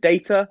look at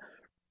data,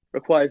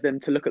 requires them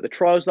to look at the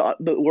trials that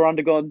were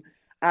undergone,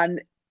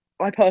 and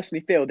I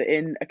personally feel that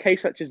in a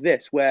case such as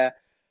this, where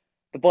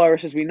the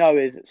virus, as we know,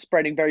 is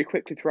spreading very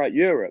quickly throughout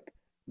Europe,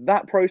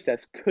 that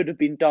process could have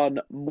been done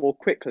more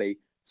quickly,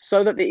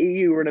 so that the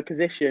EU were in a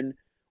position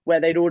where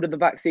they'd order the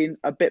vaccine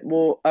a bit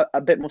more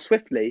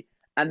swiftly,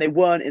 and they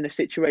weren't in a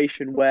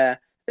situation where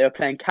they were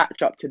playing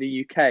catch up to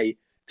the UK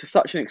to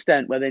such an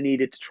extent where they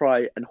needed to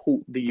try and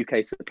halt the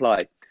UK supply.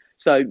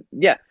 So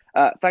yeah,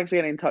 thanks for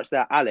getting in touch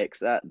there,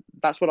 Alex.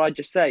 That's what I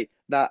just say,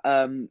 that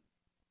there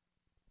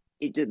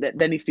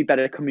needs to be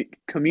better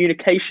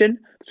communication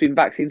between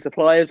vaccine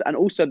suppliers, and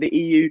also the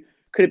EU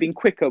could have been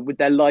quicker with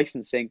their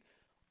licensing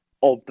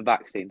of the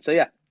vaccine. So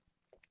yeah,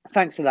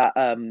 thanks for that.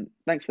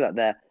 Thanks for that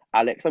there,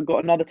 Alex. I've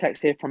got another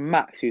text here from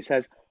Max who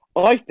says,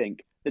 I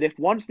think that if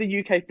once the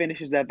UK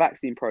finishes their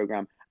vaccine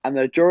program and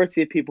the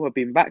majority of people have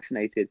been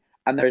vaccinated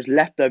and there is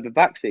leftover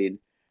vaccine,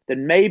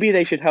 then maybe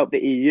they should help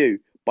the EU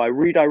by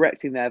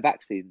redirecting their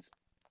vaccines.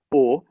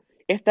 Or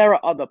if there are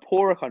other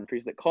poorer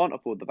countries that can't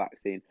afford the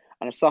vaccine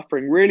and are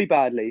suffering really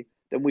badly,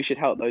 then we should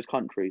help those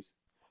countries.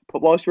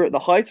 But whilst we're at the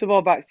height of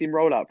our vaccine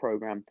rollout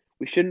program,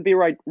 we shouldn't be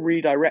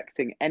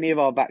redirecting any of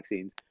our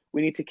vaccines.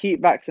 We need to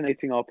keep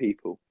vaccinating our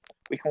people.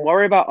 We can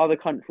worry about other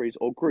countries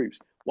or groups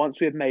once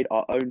we have made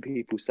our own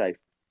people safe.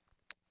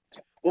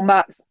 Well,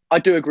 Max, I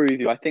do agree with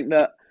you. I think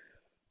that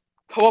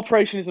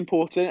cooperation is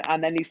important,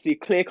 and there needs to be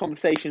clear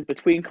conversations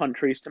between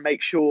countries to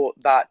make sure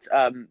that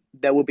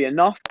there will be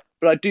enough.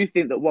 But I do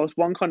think that whilst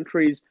one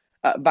country's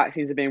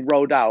vaccines are being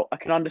rolled out, I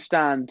can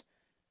understand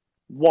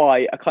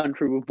why a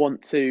country would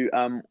want to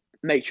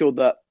make sure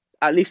that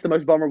at least the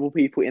most vulnerable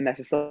people in their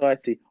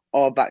society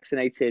are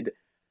vaccinated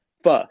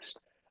first.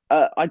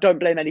 I don't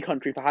blame any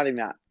country for having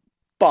that,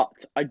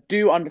 but I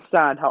do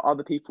understand how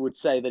other people would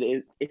say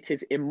that it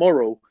is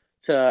immoral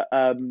to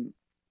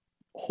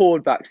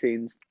hoard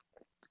vaccines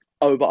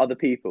over other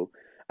people.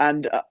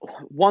 And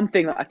one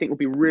thing that I think will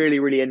be really,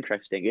 really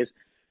interesting is,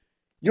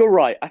 you're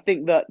right. I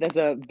think that there's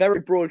a very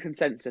broad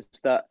consensus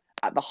that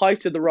at the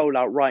height of the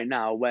rollout right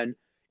now, when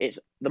it's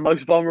the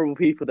most vulnerable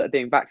people that are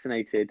being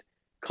vaccinated,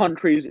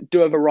 countries do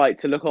have a right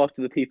to look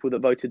after the people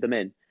that voted them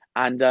in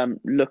and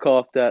look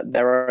after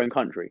their own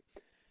country.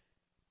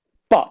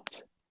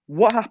 But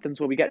what happens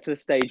when we get to the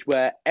stage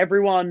where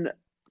everyone,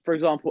 for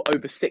example,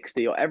 over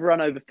 60 or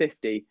everyone over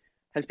 50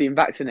 has been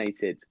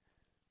vaccinated,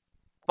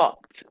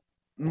 but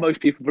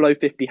most people below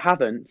 50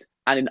 haven't,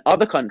 and in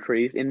other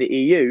countries in the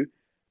EU,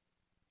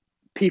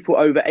 people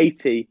over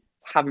 80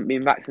 haven't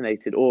been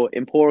vaccinated, or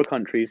in poorer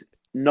countries,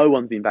 no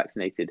one's been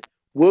vaccinated?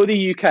 Will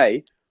the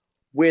UK,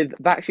 with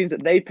vaccines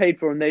that they've paid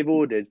for and they've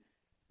ordered,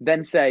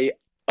 then say,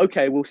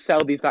 okay, we'll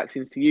sell these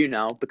vaccines to you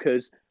now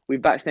because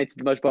we've vaccinated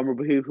the most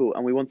vulnerable people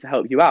and we want to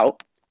help you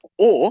out?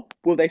 Or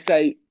will they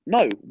say,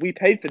 no, we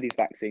paid for these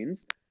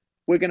vaccines,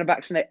 we're going to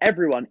vaccinate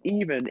everyone,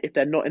 even if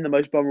they're not in the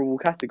most vulnerable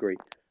category?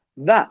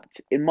 That,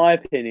 in my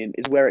opinion,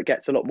 is where it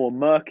gets a lot more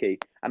murky,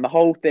 and the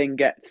whole thing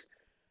gets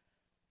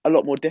a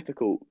lot more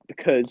difficult,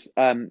 because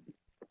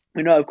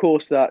we know, of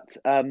course, that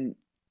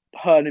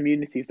herd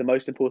immunity is the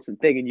most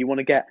important thing, and you want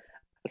to get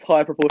as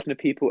high a proportion of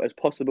people as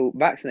possible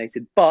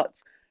vaccinated. But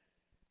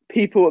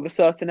people of a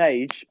certain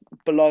age,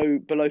 below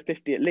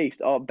 50 at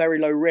least, are very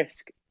low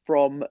risk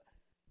from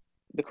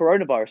the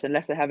coronavirus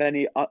unless they have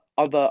any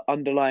other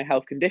underlying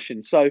health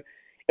conditions. So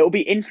it will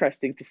be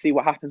interesting to see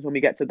what happens when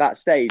we get to that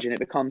stage and it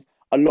becomes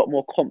a lot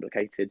more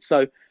complicated.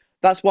 So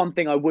that's one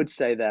thing I would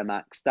say there,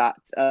 Max, that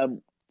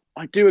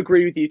I do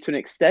agree with you to an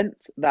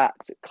extent that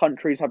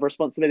countries have a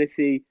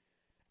responsibility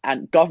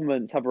and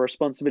governments have a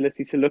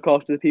responsibility to look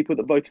after the people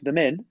that voted them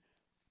in.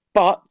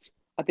 But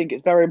I think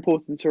it's very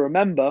important to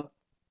remember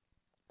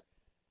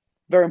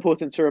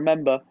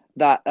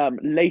that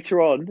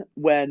later on,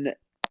 when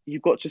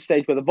you've got to a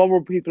stage where the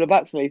vulnerable people are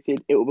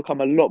vaccinated, it will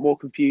become a lot more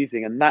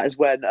confusing, and that is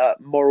when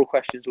moral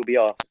questions will be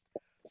asked.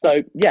 So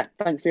yeah,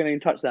 thanks for getting in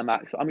touch there,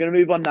 Max. I'm going to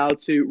move on now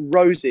to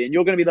Rosie, and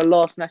you're going to be the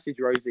last message,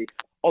 Rosie,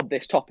 of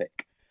this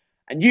topic.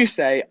 And you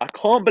say, I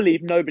can't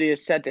believe nobody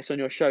has said this on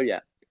your show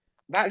yet.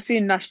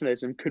 Vaccine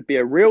nationalism could be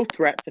a real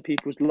threat to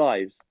people's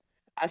lives.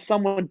 As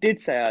someone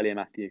did say earlier,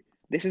 Matthew,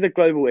 this is a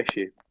global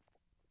issue.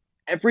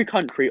 Every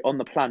country on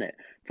the planet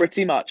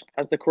pretty much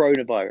has the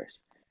coronavirus.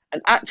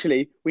 And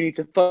actually, we need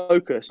to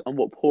focus on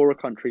what poorer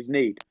countries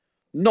need,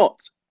 not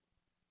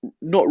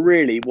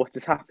really what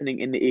is happening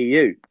in the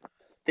EU.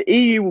 The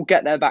EU will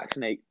get their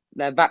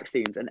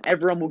vaccines, and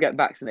everyone will get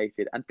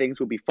vaccinated, and things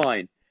will be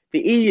fine. The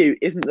EU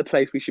isn't the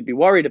place we should be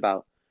worried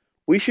about.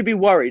 We should be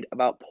worried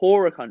about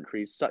poorer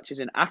countries, such as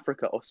in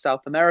Africa or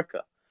South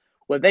America,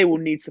 where they will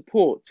need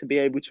support to be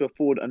able to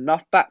afford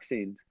enough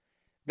vaccines.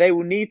 They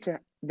will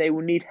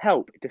need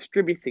help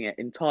distributing it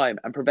in time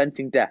and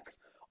preventing deaths.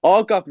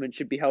 Our government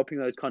should be helping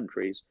those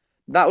countries.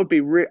 That would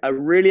be a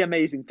really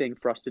amazing thing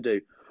for us to do.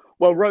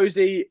 Well,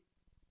 Rosie,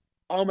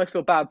 I almost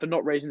feel bad for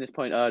not raising this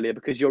point earlier,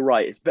 because you're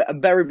right. It's a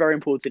very, very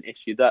important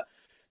issue that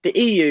the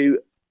EU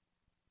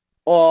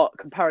are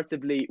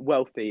comparatively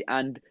wealthy,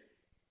 and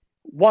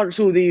once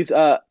all these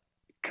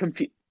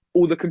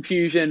all the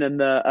confusion and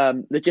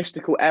the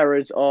logistical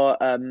errors are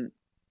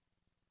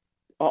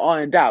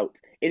ironed out,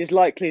 it is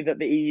likely that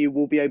the EU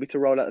will be able to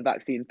roll out the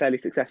vaccine fairly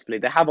successfully.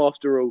 They have,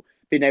 after all,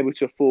 been able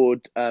to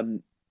afford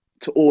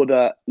to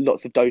order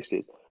lots of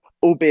doses,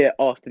 albeit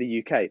after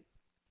the UK.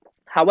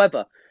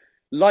 However,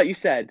 like you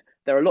said,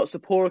 there are lots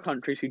of poorer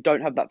countries who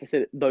don't have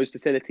those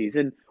facilities.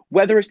 And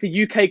whether it's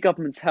the UK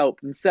government's help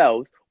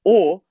themselves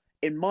or,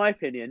 in my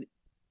opinion,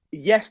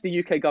 yes, the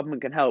UK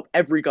government can help,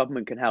 every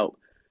government can help.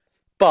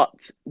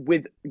 But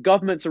with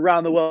governments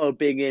around the world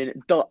being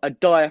in a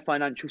dire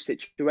financial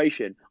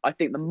situation, I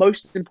think the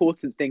most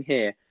important thing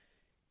here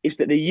is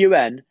that the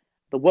UN,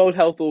 the World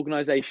Health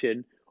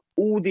Organization,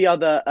 all the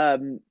other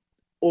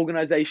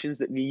organizations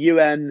that the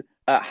UN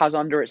has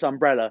under its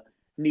umbrella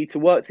need to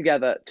work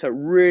together to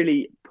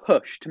really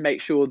push to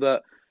make sure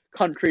that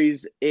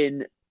countries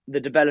in the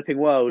developing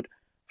world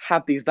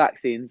have these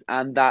vaccines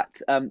and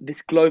that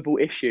this global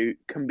issue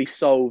can be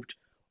solved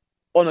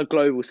on a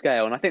global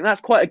scale. And I think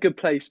that's quite a good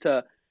place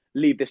to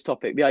leave this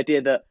topic. The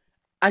idea that,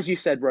 as you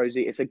said,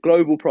 Rosie, it's a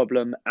global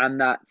problem and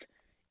that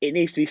it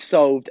needs to be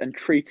solved and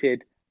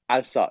treated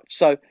as such.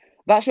 So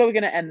that's where we're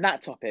going to end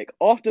that topic.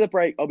 After the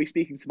break, I'll be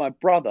speaking to my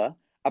brother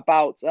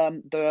about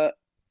the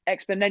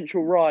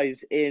exponential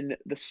rise in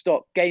the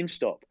stock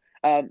GameStop.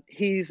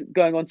 He's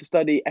going on to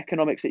study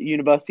economics at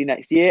university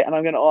next year, and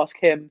I'm going to ask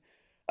him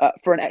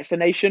for an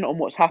explanation on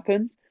what's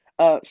happened.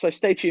 So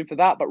stay tuned for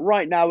that. But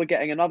right now, we're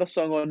getting another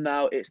song on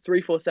now. It's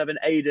 347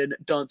 Aiden,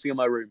 Dancing in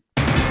My Room.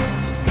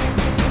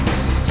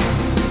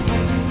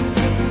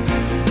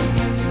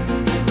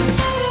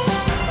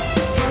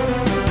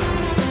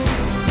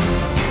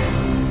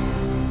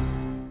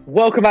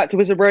 Welcome back to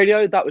Wizard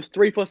Radio. That was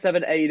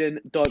 347 Aiden,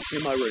 Dancing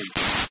in My Room.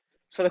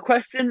 So the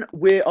question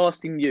we're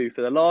asking you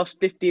for the last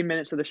 15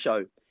 minutes of the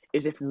show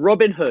is if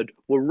Robinhood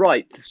were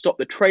right to stop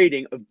the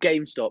trading of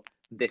GameStop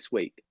this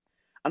week.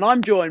 And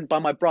I'm joined by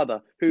my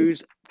brother,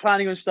 who's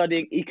planning on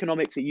studying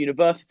economics at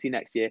university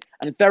next year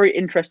and is very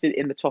interested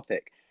in the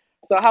topic.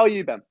 So how are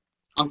you, Ben?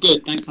 I'm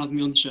good. Thanks for having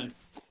me on the show.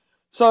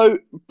 So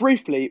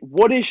briefly,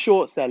 what is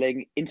short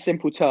selling in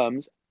simple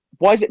terms?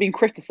 Why is it being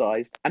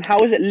criticised? And how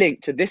is it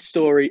linked to this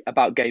story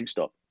about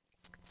GameStop?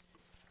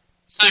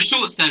 So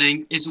short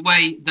selling is a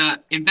way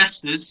that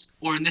investors,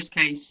 or in this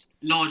case,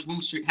 large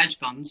Wall Street hedge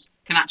funds,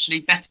 can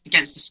actually bet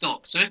against the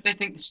stock. So if they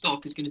think the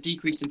stock is going to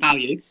decrease in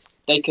value,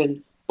 they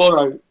can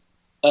borrow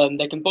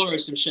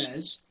some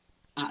shares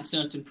at a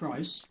certain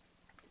price,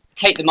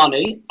 take the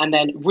money, and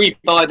then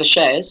rebuy the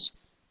shares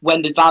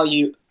when the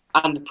value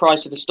and the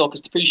price of the stock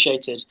is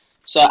depreciated.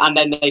 And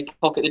then they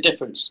pocket the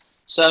difference.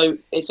 So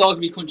it's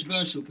arguably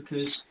controversial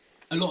because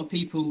a lot of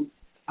people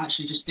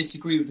actually just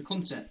disagree with the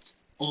concept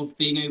of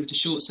being able to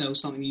short sell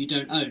something you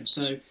don't own.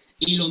 So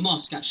Elon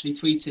Musk actually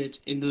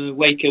tweeted in the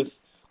wake of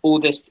all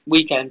this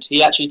weekend,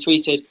 he actually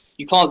tweeted,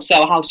 you can't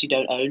sell a house you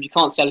don't own, you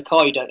can't sell a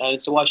car you don't own,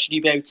 so why should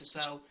you be able to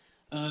sell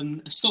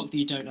a stock that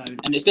you don't own?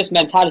 And it's this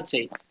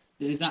mentality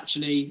that is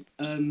actually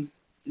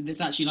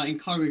like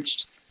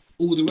encouraged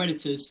all the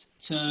Redditors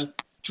to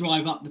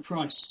drive up the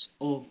price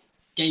of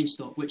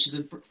GameStop, which is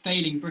a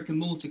failing brick and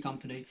mortar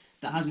company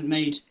that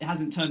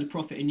hasn't turned a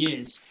profit in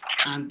years,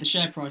 and the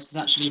share price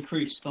has actually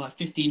increased by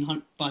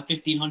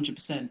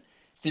 1,500%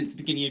 since the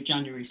beginning of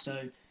January.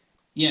 So,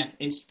 yeah,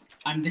 this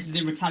is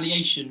in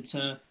retaliation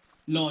to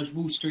large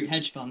Wall Street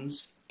hedge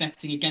funds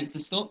betting against the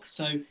stock.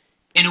 So,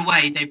 in a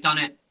way, they've done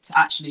it to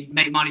actually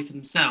make money for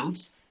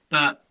themselves,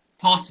 but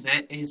part of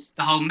it is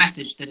the whole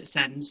message that it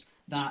sends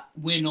that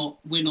we're not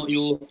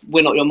your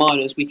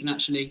miners. We can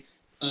actually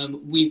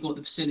we've got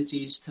the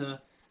facilities to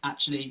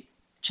actually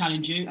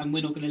challenge you, and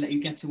we're not going to let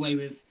you get away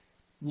with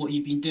what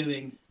you've been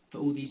doing for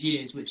all these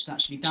years, which has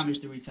actually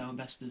damaged the retail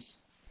investors.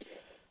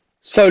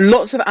 So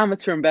lots of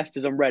amateur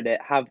investors on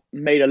Reddit have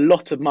made a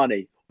lot of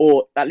money,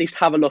 or at least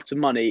have a lot of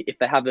money if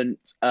they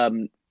haven't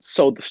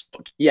sold the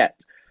stock yet.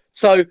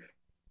 So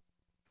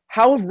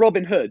how have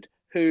Robinhood,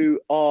 who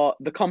are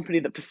the company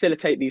that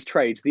facilitate these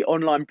trades, the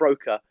online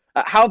broker,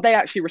 how have they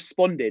actually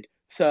responded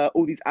to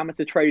all these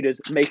amateur traders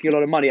making a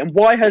lot of money? And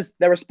why has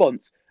their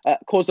response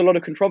caused a lot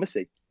of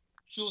controversy?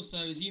 Sure. So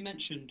as you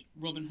mentioned,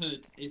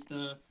 Robinhood is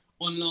the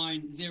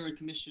online zero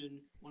commission,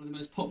 one of the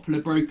most popular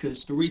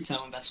brokers for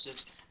retail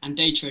investors and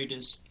day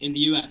traders in the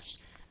US.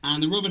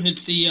 And the Robinhood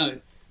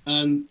CEO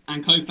and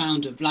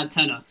co-founder Vlad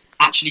Tener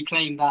actually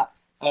claimed that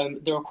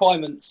the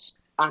requirements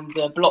and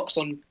the blocks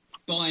on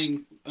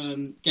buying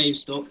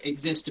GameStop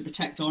exist to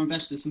protect our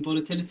investors from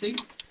volatility.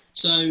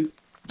 So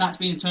that's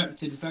been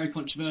interpreted as very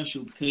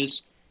controversial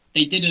because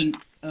they didn't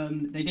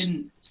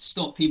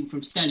stop people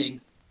from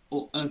selling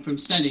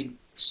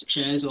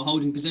shares or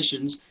holding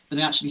positions, but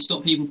they actually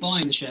stopped people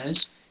buying the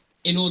shares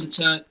in order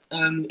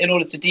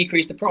to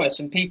decrease the price.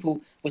 And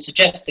people were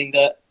suggesting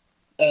that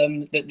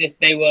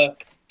they were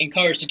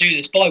encouraged to do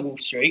this by Wall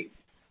Street,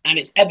 and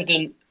it's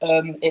evident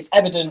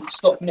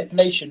stock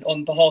manipulation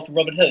on behalf of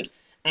Robinhood.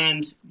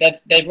 And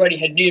they've already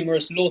had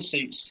numerous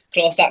lawsuits,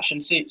 class action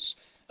suits,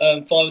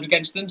 filed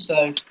against them.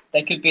 So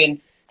they could be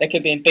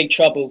in big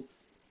trouble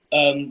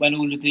when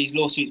all of these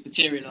lawsuits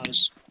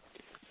materialise.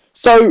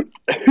 So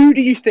who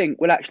do you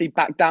think will actually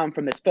back down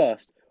from this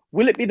first?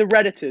 Will it be the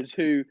Redditors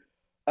who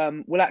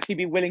will actually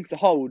be willing to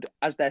hold,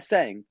 as they're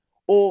saying,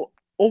 or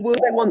will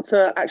they want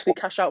to actually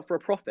cash out for a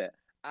profit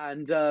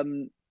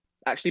and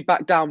actually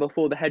back down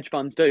before the hedge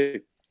funds do?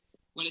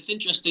 Well, it's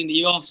interesting that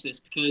you asked this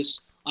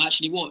because I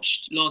actually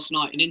watched last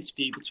night an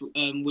interview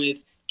with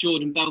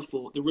Jordan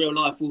Belfort, the real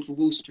life Wolf of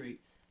Wall Street,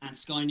 and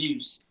Sky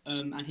News,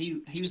 and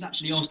he was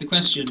actually asked the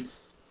question,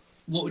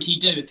 what would he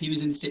do if he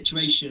was in the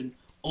situation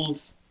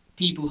of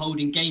people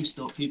holding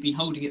GameStop who've been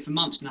holding it for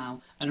months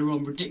now and are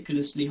on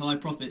ridiculously high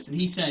profits? And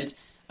he said,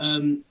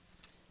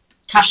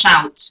 cash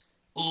out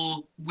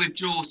or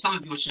withdraw some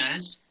of your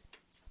shares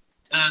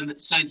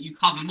so that you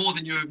cover more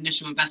than your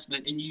initial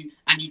investment, and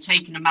you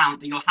take an amount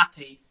that you're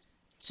happy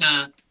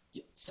to.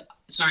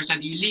 So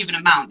that you leave an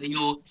amount that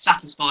you're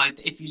satisfied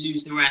that if you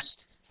lose the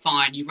rest,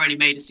 fine, you've already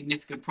made a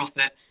significant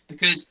profit,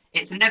 because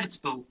it's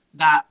inevitable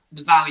that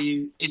the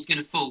value is going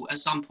to fall at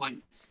some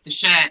point. The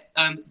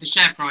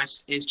share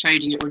price is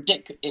trading at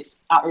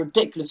a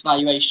ridiculous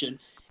valuation.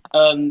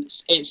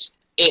 It's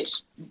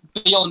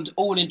beyond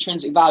all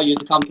intrinsic value of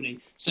the company.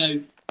 So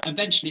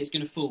eventually it's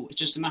going to fall. It's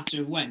just a matter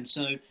of when.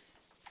 So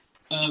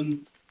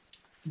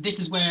this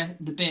is where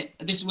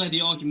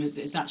the argument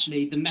that it's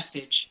actually the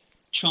message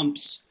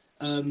trumps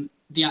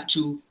the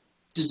actual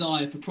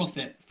desire for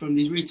profit from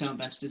these retail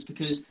investors,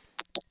 because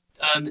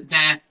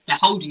they're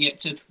holding it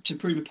to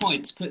prove a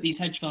point, to put these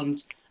hedge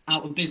funds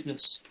out of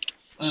business.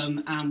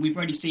 And we've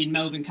already seen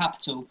Melvin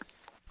Capital.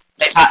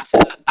 They've had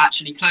to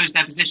actually close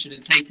their position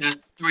and take a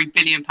 £3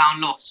 billion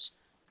loss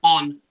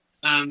on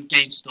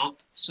GameStop.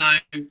 So I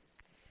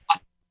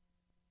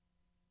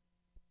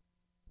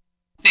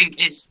think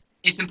it's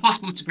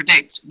impossible to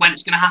predict when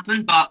it's going to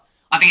happen, but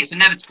I think it's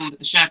inevitable that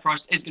the share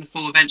price is going to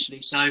fall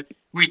eventually. So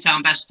retail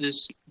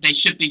investors, they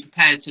should be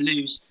prepared to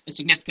lose a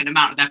significant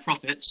amount of their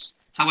profits.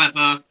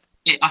 However,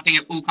 I think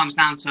it all comes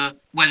down to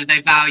whether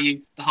they value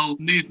the whole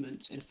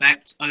movement, in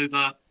effect,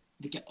 over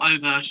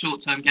a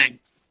short-term gain.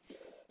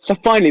 So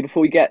finally,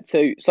 before we get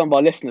to some of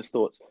our listeners'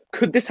 thoughts,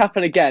 could this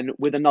happen again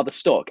with another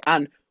stock?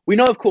 And we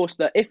know, of course,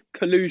 that if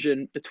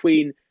collusion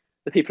between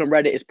the people on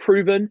Reddit is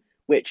proven,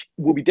 which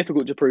will be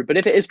difficult to prove, but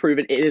if it is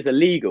proven, it is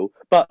illegal.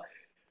 But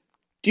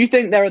do you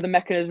think there are the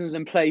mechanisms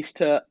in place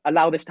to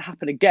allow this to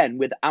happen again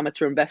with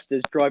amateur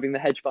investors driving the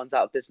hedge funds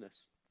out of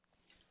business?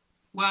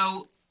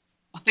 Well,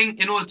 I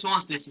think in order to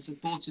answer this, it's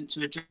important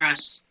to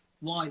address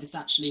why this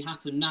actually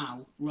happened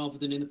now rather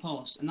than in the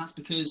past. And that's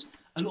because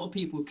a lot of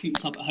people were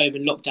cooped up at home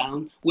in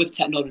lockdown with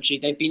technology.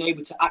 They've been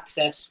able to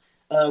access,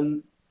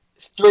 through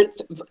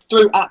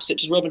apps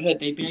such as Robinhood,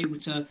 they've been able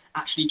to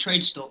actually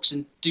trade stocks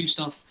and do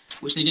stuff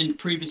which they didn't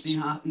previously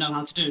know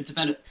how to do, and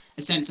develop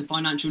a sense of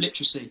financial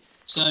literacy.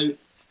 So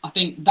I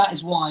think that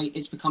is why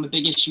it's become a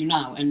big issue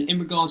now. And in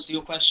regards to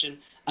your question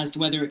as to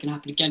whether it can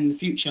happen again in the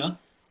future,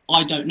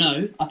 I don't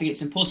know. I think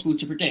it's impossible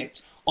to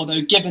predict.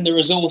 Although, given the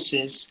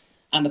resources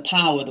and the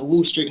power that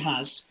Wall Street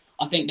has,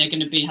 I think they're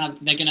going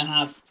to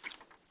have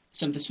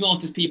some of the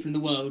smartest people in the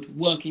world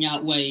working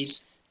out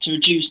ways to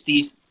reduce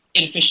these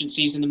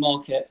inefficiencies in the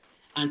market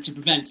and to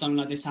prevent something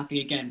like this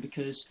happening again.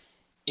 Because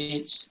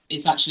it's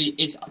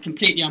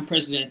completely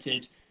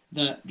unprecedented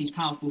that these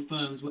powerful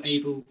firms were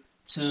able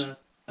to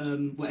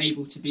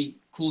be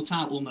caught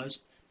out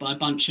almost by a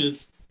bunch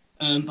of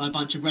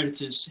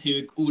Redditors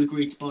who all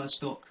agreed to buy a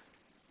stock.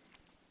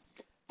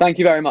 Thank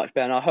you very much,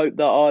 Ben. I hope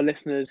that our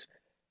listeners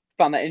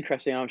found that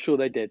interesting. I'm sure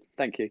they did.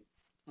 Thank you.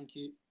 Thank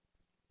you.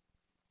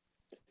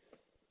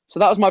 So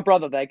that was my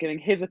brother there giving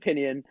his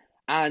opinion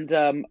and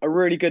a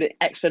really good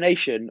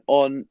explanation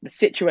on the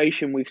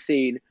situation we've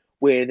seen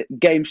with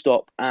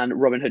GameStop and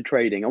Robinhood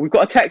trading. And we've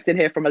got a text in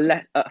here from a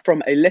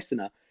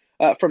listener,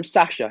 from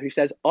Sasha, who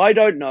says, I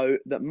don't know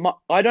that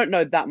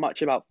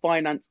much about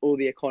finance or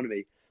the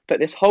economy,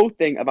 but this whole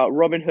thing about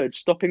Robinhood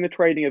stopping the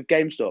trading of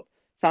GameStop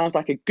sounds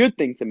like a good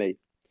thing to me.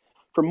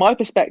 From my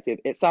perspective,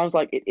 it sounds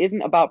like it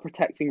isn't about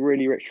protecting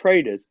really rich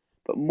traders,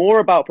 but more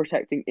about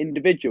protecting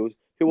individuals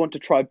who want to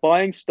try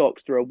buying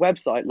stocks through a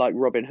website like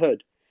Robinhood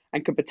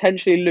and could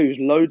potentially lose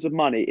loads of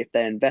money if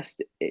they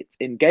invest it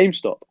in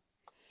GameStop.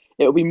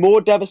 It would be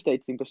more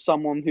devastating for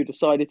someone who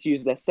decided to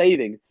use their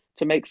savings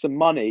to make some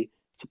money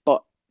to buy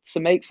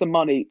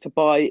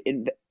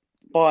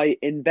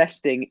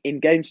investing in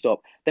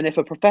GameStop than if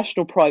a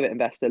professional private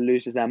investor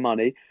loses their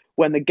money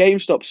when the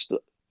GameStop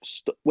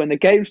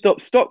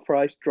stock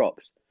price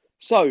drops.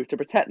 So, to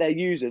protect their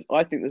users,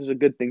 I think this is a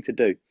good thing to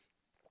do.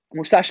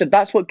 Well, Sasha,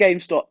 that's what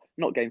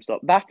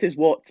that is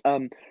what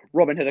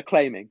Robinhood are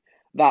claiming,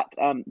 that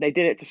they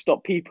did it to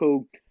stop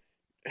people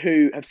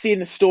who have seen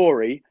the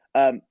story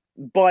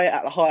buy it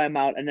at a high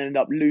amount and end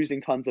up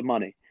losing tons of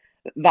money.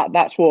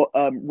 That's what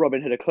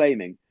Robinhood are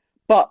claiming.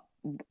 But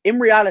in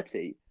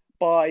reality,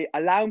 by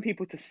allowing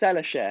people to sell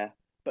a share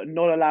but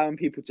not allowing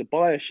people to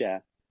buy a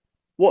share,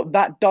 what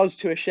that does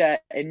to a share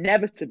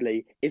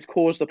inevitably is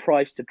cause the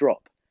price to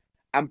drop.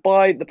 And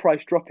by the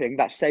price dropping,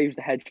 that saves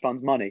the hedge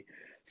funds money.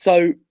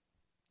 So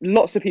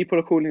lots of people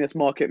are calling this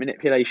market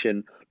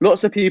manipulation.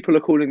 Lots of people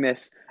are calling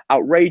this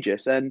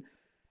outrageous. And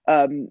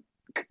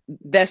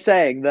they're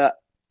saying that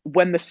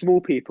when the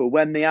small people,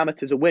 when the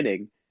amateurs are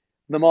winning,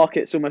 the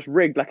market's almost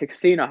rigged like a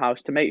casino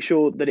house to make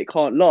sure that it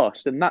can't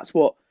last. And that's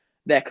what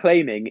they're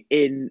claiming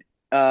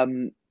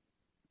the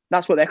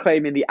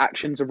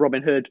actions of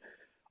Robinhood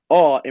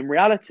are in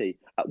reality.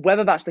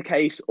 Whether that's the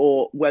case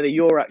or whether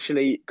you're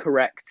actually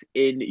correct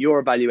in your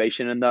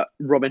evaluation and that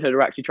Robinhood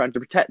are actually trying to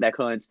protect their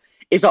clients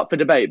is up for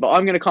debate. But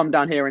I'm going to come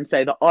down here and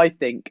say that I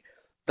think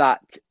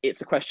that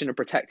it's a question of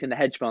protecting the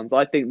hedge funds.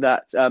 I think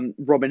that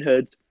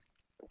Robinhood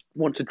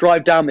want to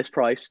drive down this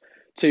price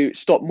to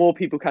stop more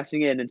people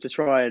cashing in and to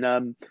try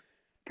and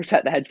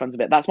protect the hedge funds a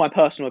bit. That's my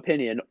personal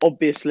opinion.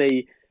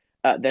 Obviously,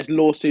 there's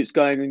lawsuits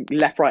going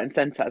left, right, and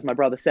centre, as my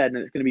brother said, and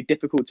it's going to be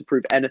difficult to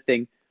prove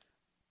anything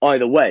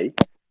either way.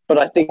 But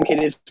I think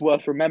it is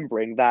worth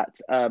remembering that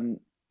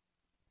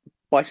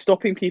by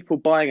stopping people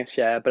buying a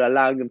share but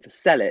allowing them to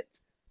sell it,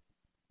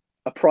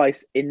 a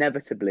price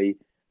inevitably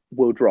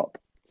will drop.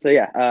 So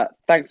yeah,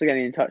 thanks for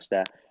getting in touch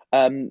there.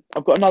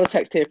 I've got another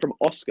text here from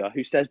Oscar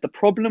who says the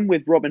problem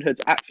with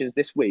Robinhood's actions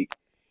this week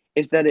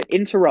is that it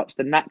interrupts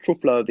the natural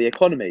flow of the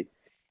economy.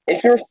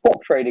 If you're a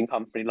stock trading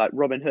company like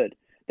Robinhood,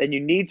 then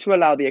you need to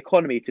allow the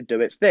economy to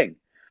do its thing,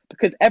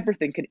 because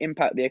everything can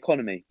impact the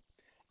economy.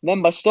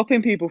 Then by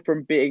stopping people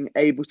from being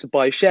able to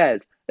buy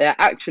shares, they are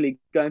actually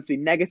going to be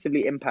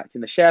negatively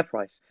impacting the share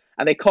price.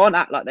 And they can't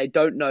act like they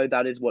don't know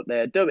that is what they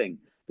are doing,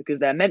 because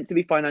they're meant to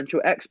be financial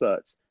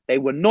experts. They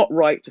were not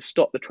right to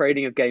stop the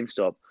trading of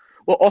GameStop.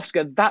 Well,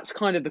 Oscar, that's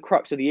kind of the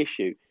crux of the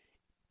issue.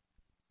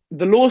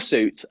 The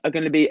lawsuits are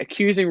going to be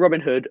accusing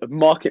Robinhood of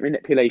market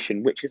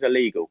manipulation, which is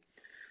illegal.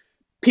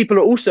 People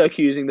are also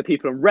accusing the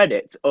people on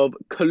Reddit of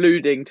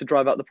colluding to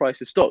drive up the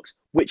price of stocks,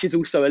 which is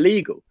also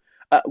illegal.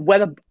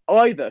 Whether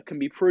either can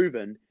be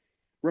proven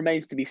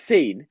remains to be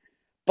seen,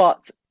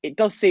 but it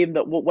does seem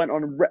that what went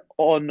on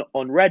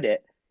Reddit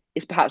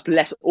is perhaps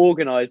less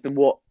organized than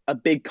what a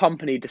big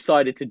company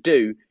decided to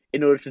do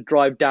in order to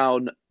drive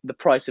down the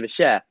price of a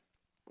share.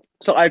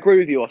 So I agree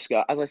with you,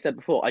 Oscar. As I said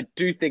before, I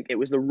do think it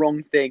was the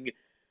wrong thing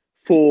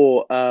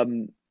for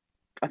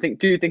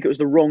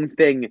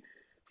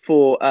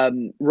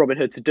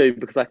Robinhood to do,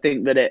 because I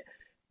think that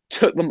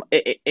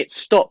it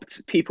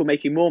stopped people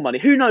making more money.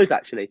 Who knows,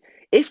 actually?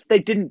 If they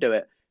didn't do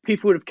it,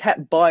 people would have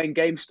kept buying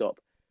GameStop.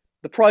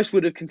 The price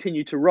would have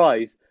continued to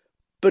rise,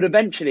 but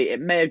eventually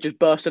it may have just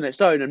burst on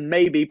its own, and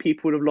maybe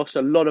people would have lost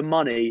a lot of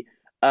money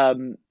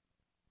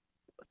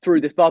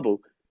through this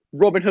bubble.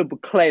 Robinhood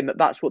would claim that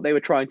that's what they were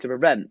trying to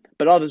prevent,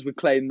 but others would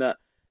claim that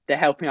they're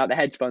helping out the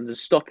hedge funds and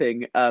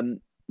stopping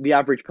the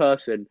average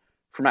person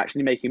from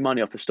actually making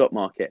money off the stock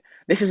market.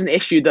 This is an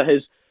issue that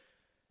has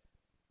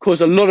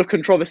caused a lot of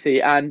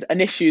controversy, and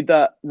an issue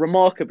that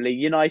remarkably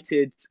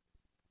united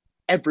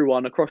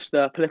everyone across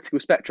the political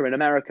spectrum in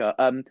America.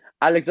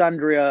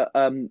 Alexandria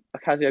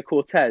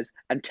Ocasio-Cortez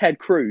and Ted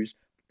Cruz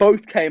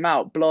both came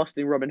out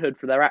blasting Robinhood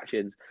for their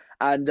actions,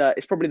 and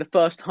it's probably the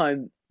first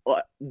time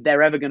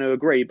they're ever going to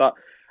agree. But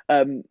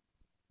I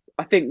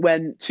think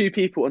when two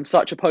people on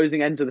such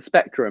opposing ends of the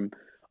spectrum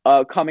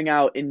are coming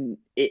out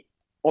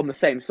on the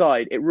same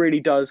side, it really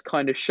does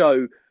kind of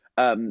show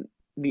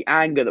the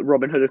anger that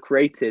Robinhood have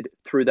created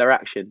through their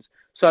actions.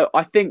 So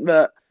I think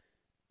that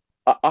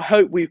I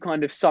hope we've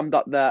kind of summed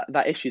up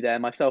that issue there,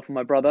 myself and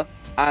my brother.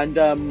 And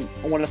I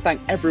want to thank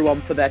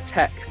everyone for their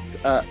texts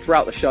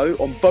throughout the show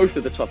on both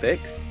of the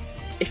topics.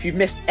 If you've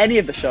missed any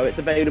of the show, it's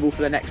available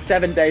for the next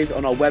 7 days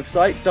on our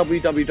website,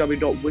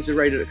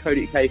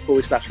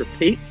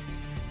 www.wizardradio.co.uk/repeat.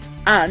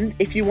 And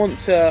if you want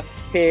to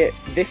hear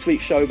this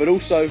week's show, but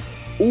also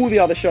all the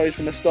other shows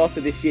from the start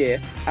of this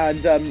year,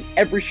 and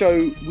every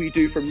show we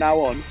do from now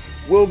on,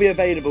 will be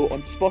available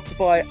on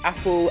Spotify,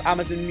 Apple,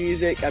 Amazon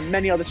Music, and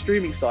many other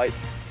streaming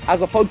sites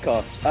as a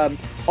podcast.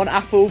 On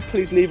Apple,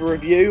 please leave a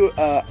review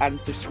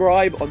and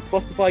subscribe. On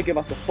Spotify, give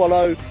us a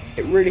follow.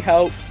 It really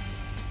helps.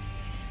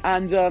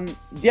 And so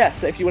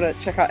if you want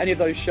to check out any of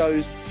those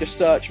shows, just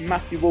search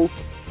Matthew Wolf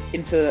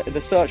into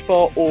the search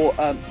bar, or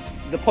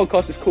the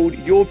podcast is called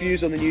Your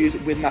Views on the News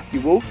with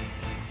Matthew Wolf.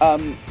 So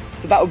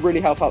that would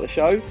really help out the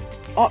show.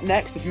 Up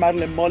next is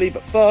Madeline Molly,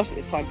 but first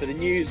it's time for the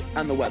news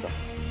and the weather.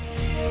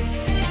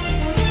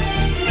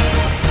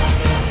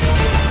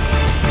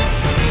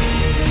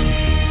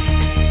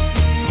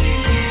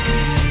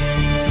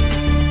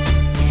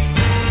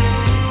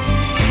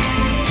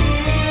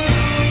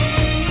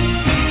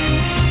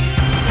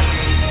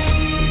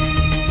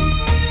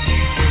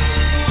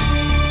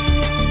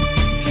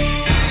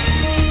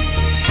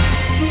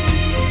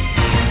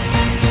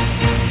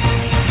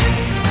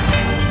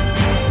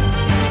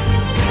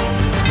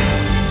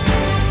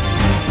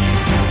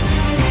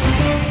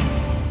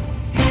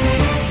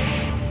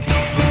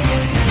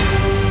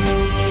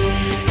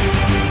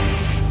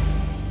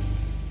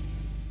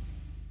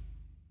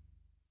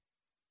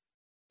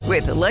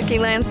 With the Lucky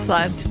Land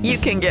Slots, you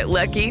can get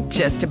lucky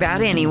just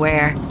about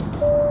anywhere.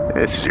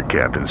 This is your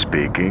captain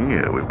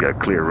speaking. We've got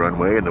clear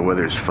runway and the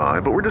weather's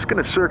fine, but we're just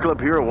going to circle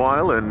up here a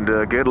while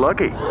and get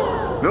lucky.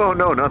 No,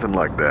 nothing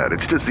like that.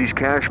 It's just these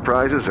cash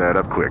prizes add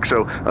up quick.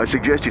 So I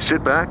suggest you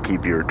sit back,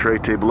 keep your tray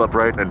table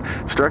upright, and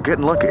start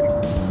getting lucky.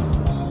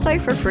 Play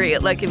for free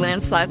at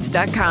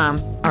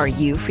LuckyLandSlots.com. Are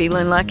you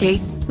feeling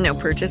lucky? No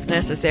purchase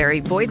necessary.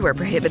 Void where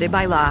prohibited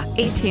by law.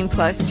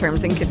 18+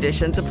 terms and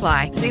conditions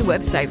apply. See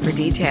website for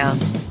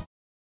details.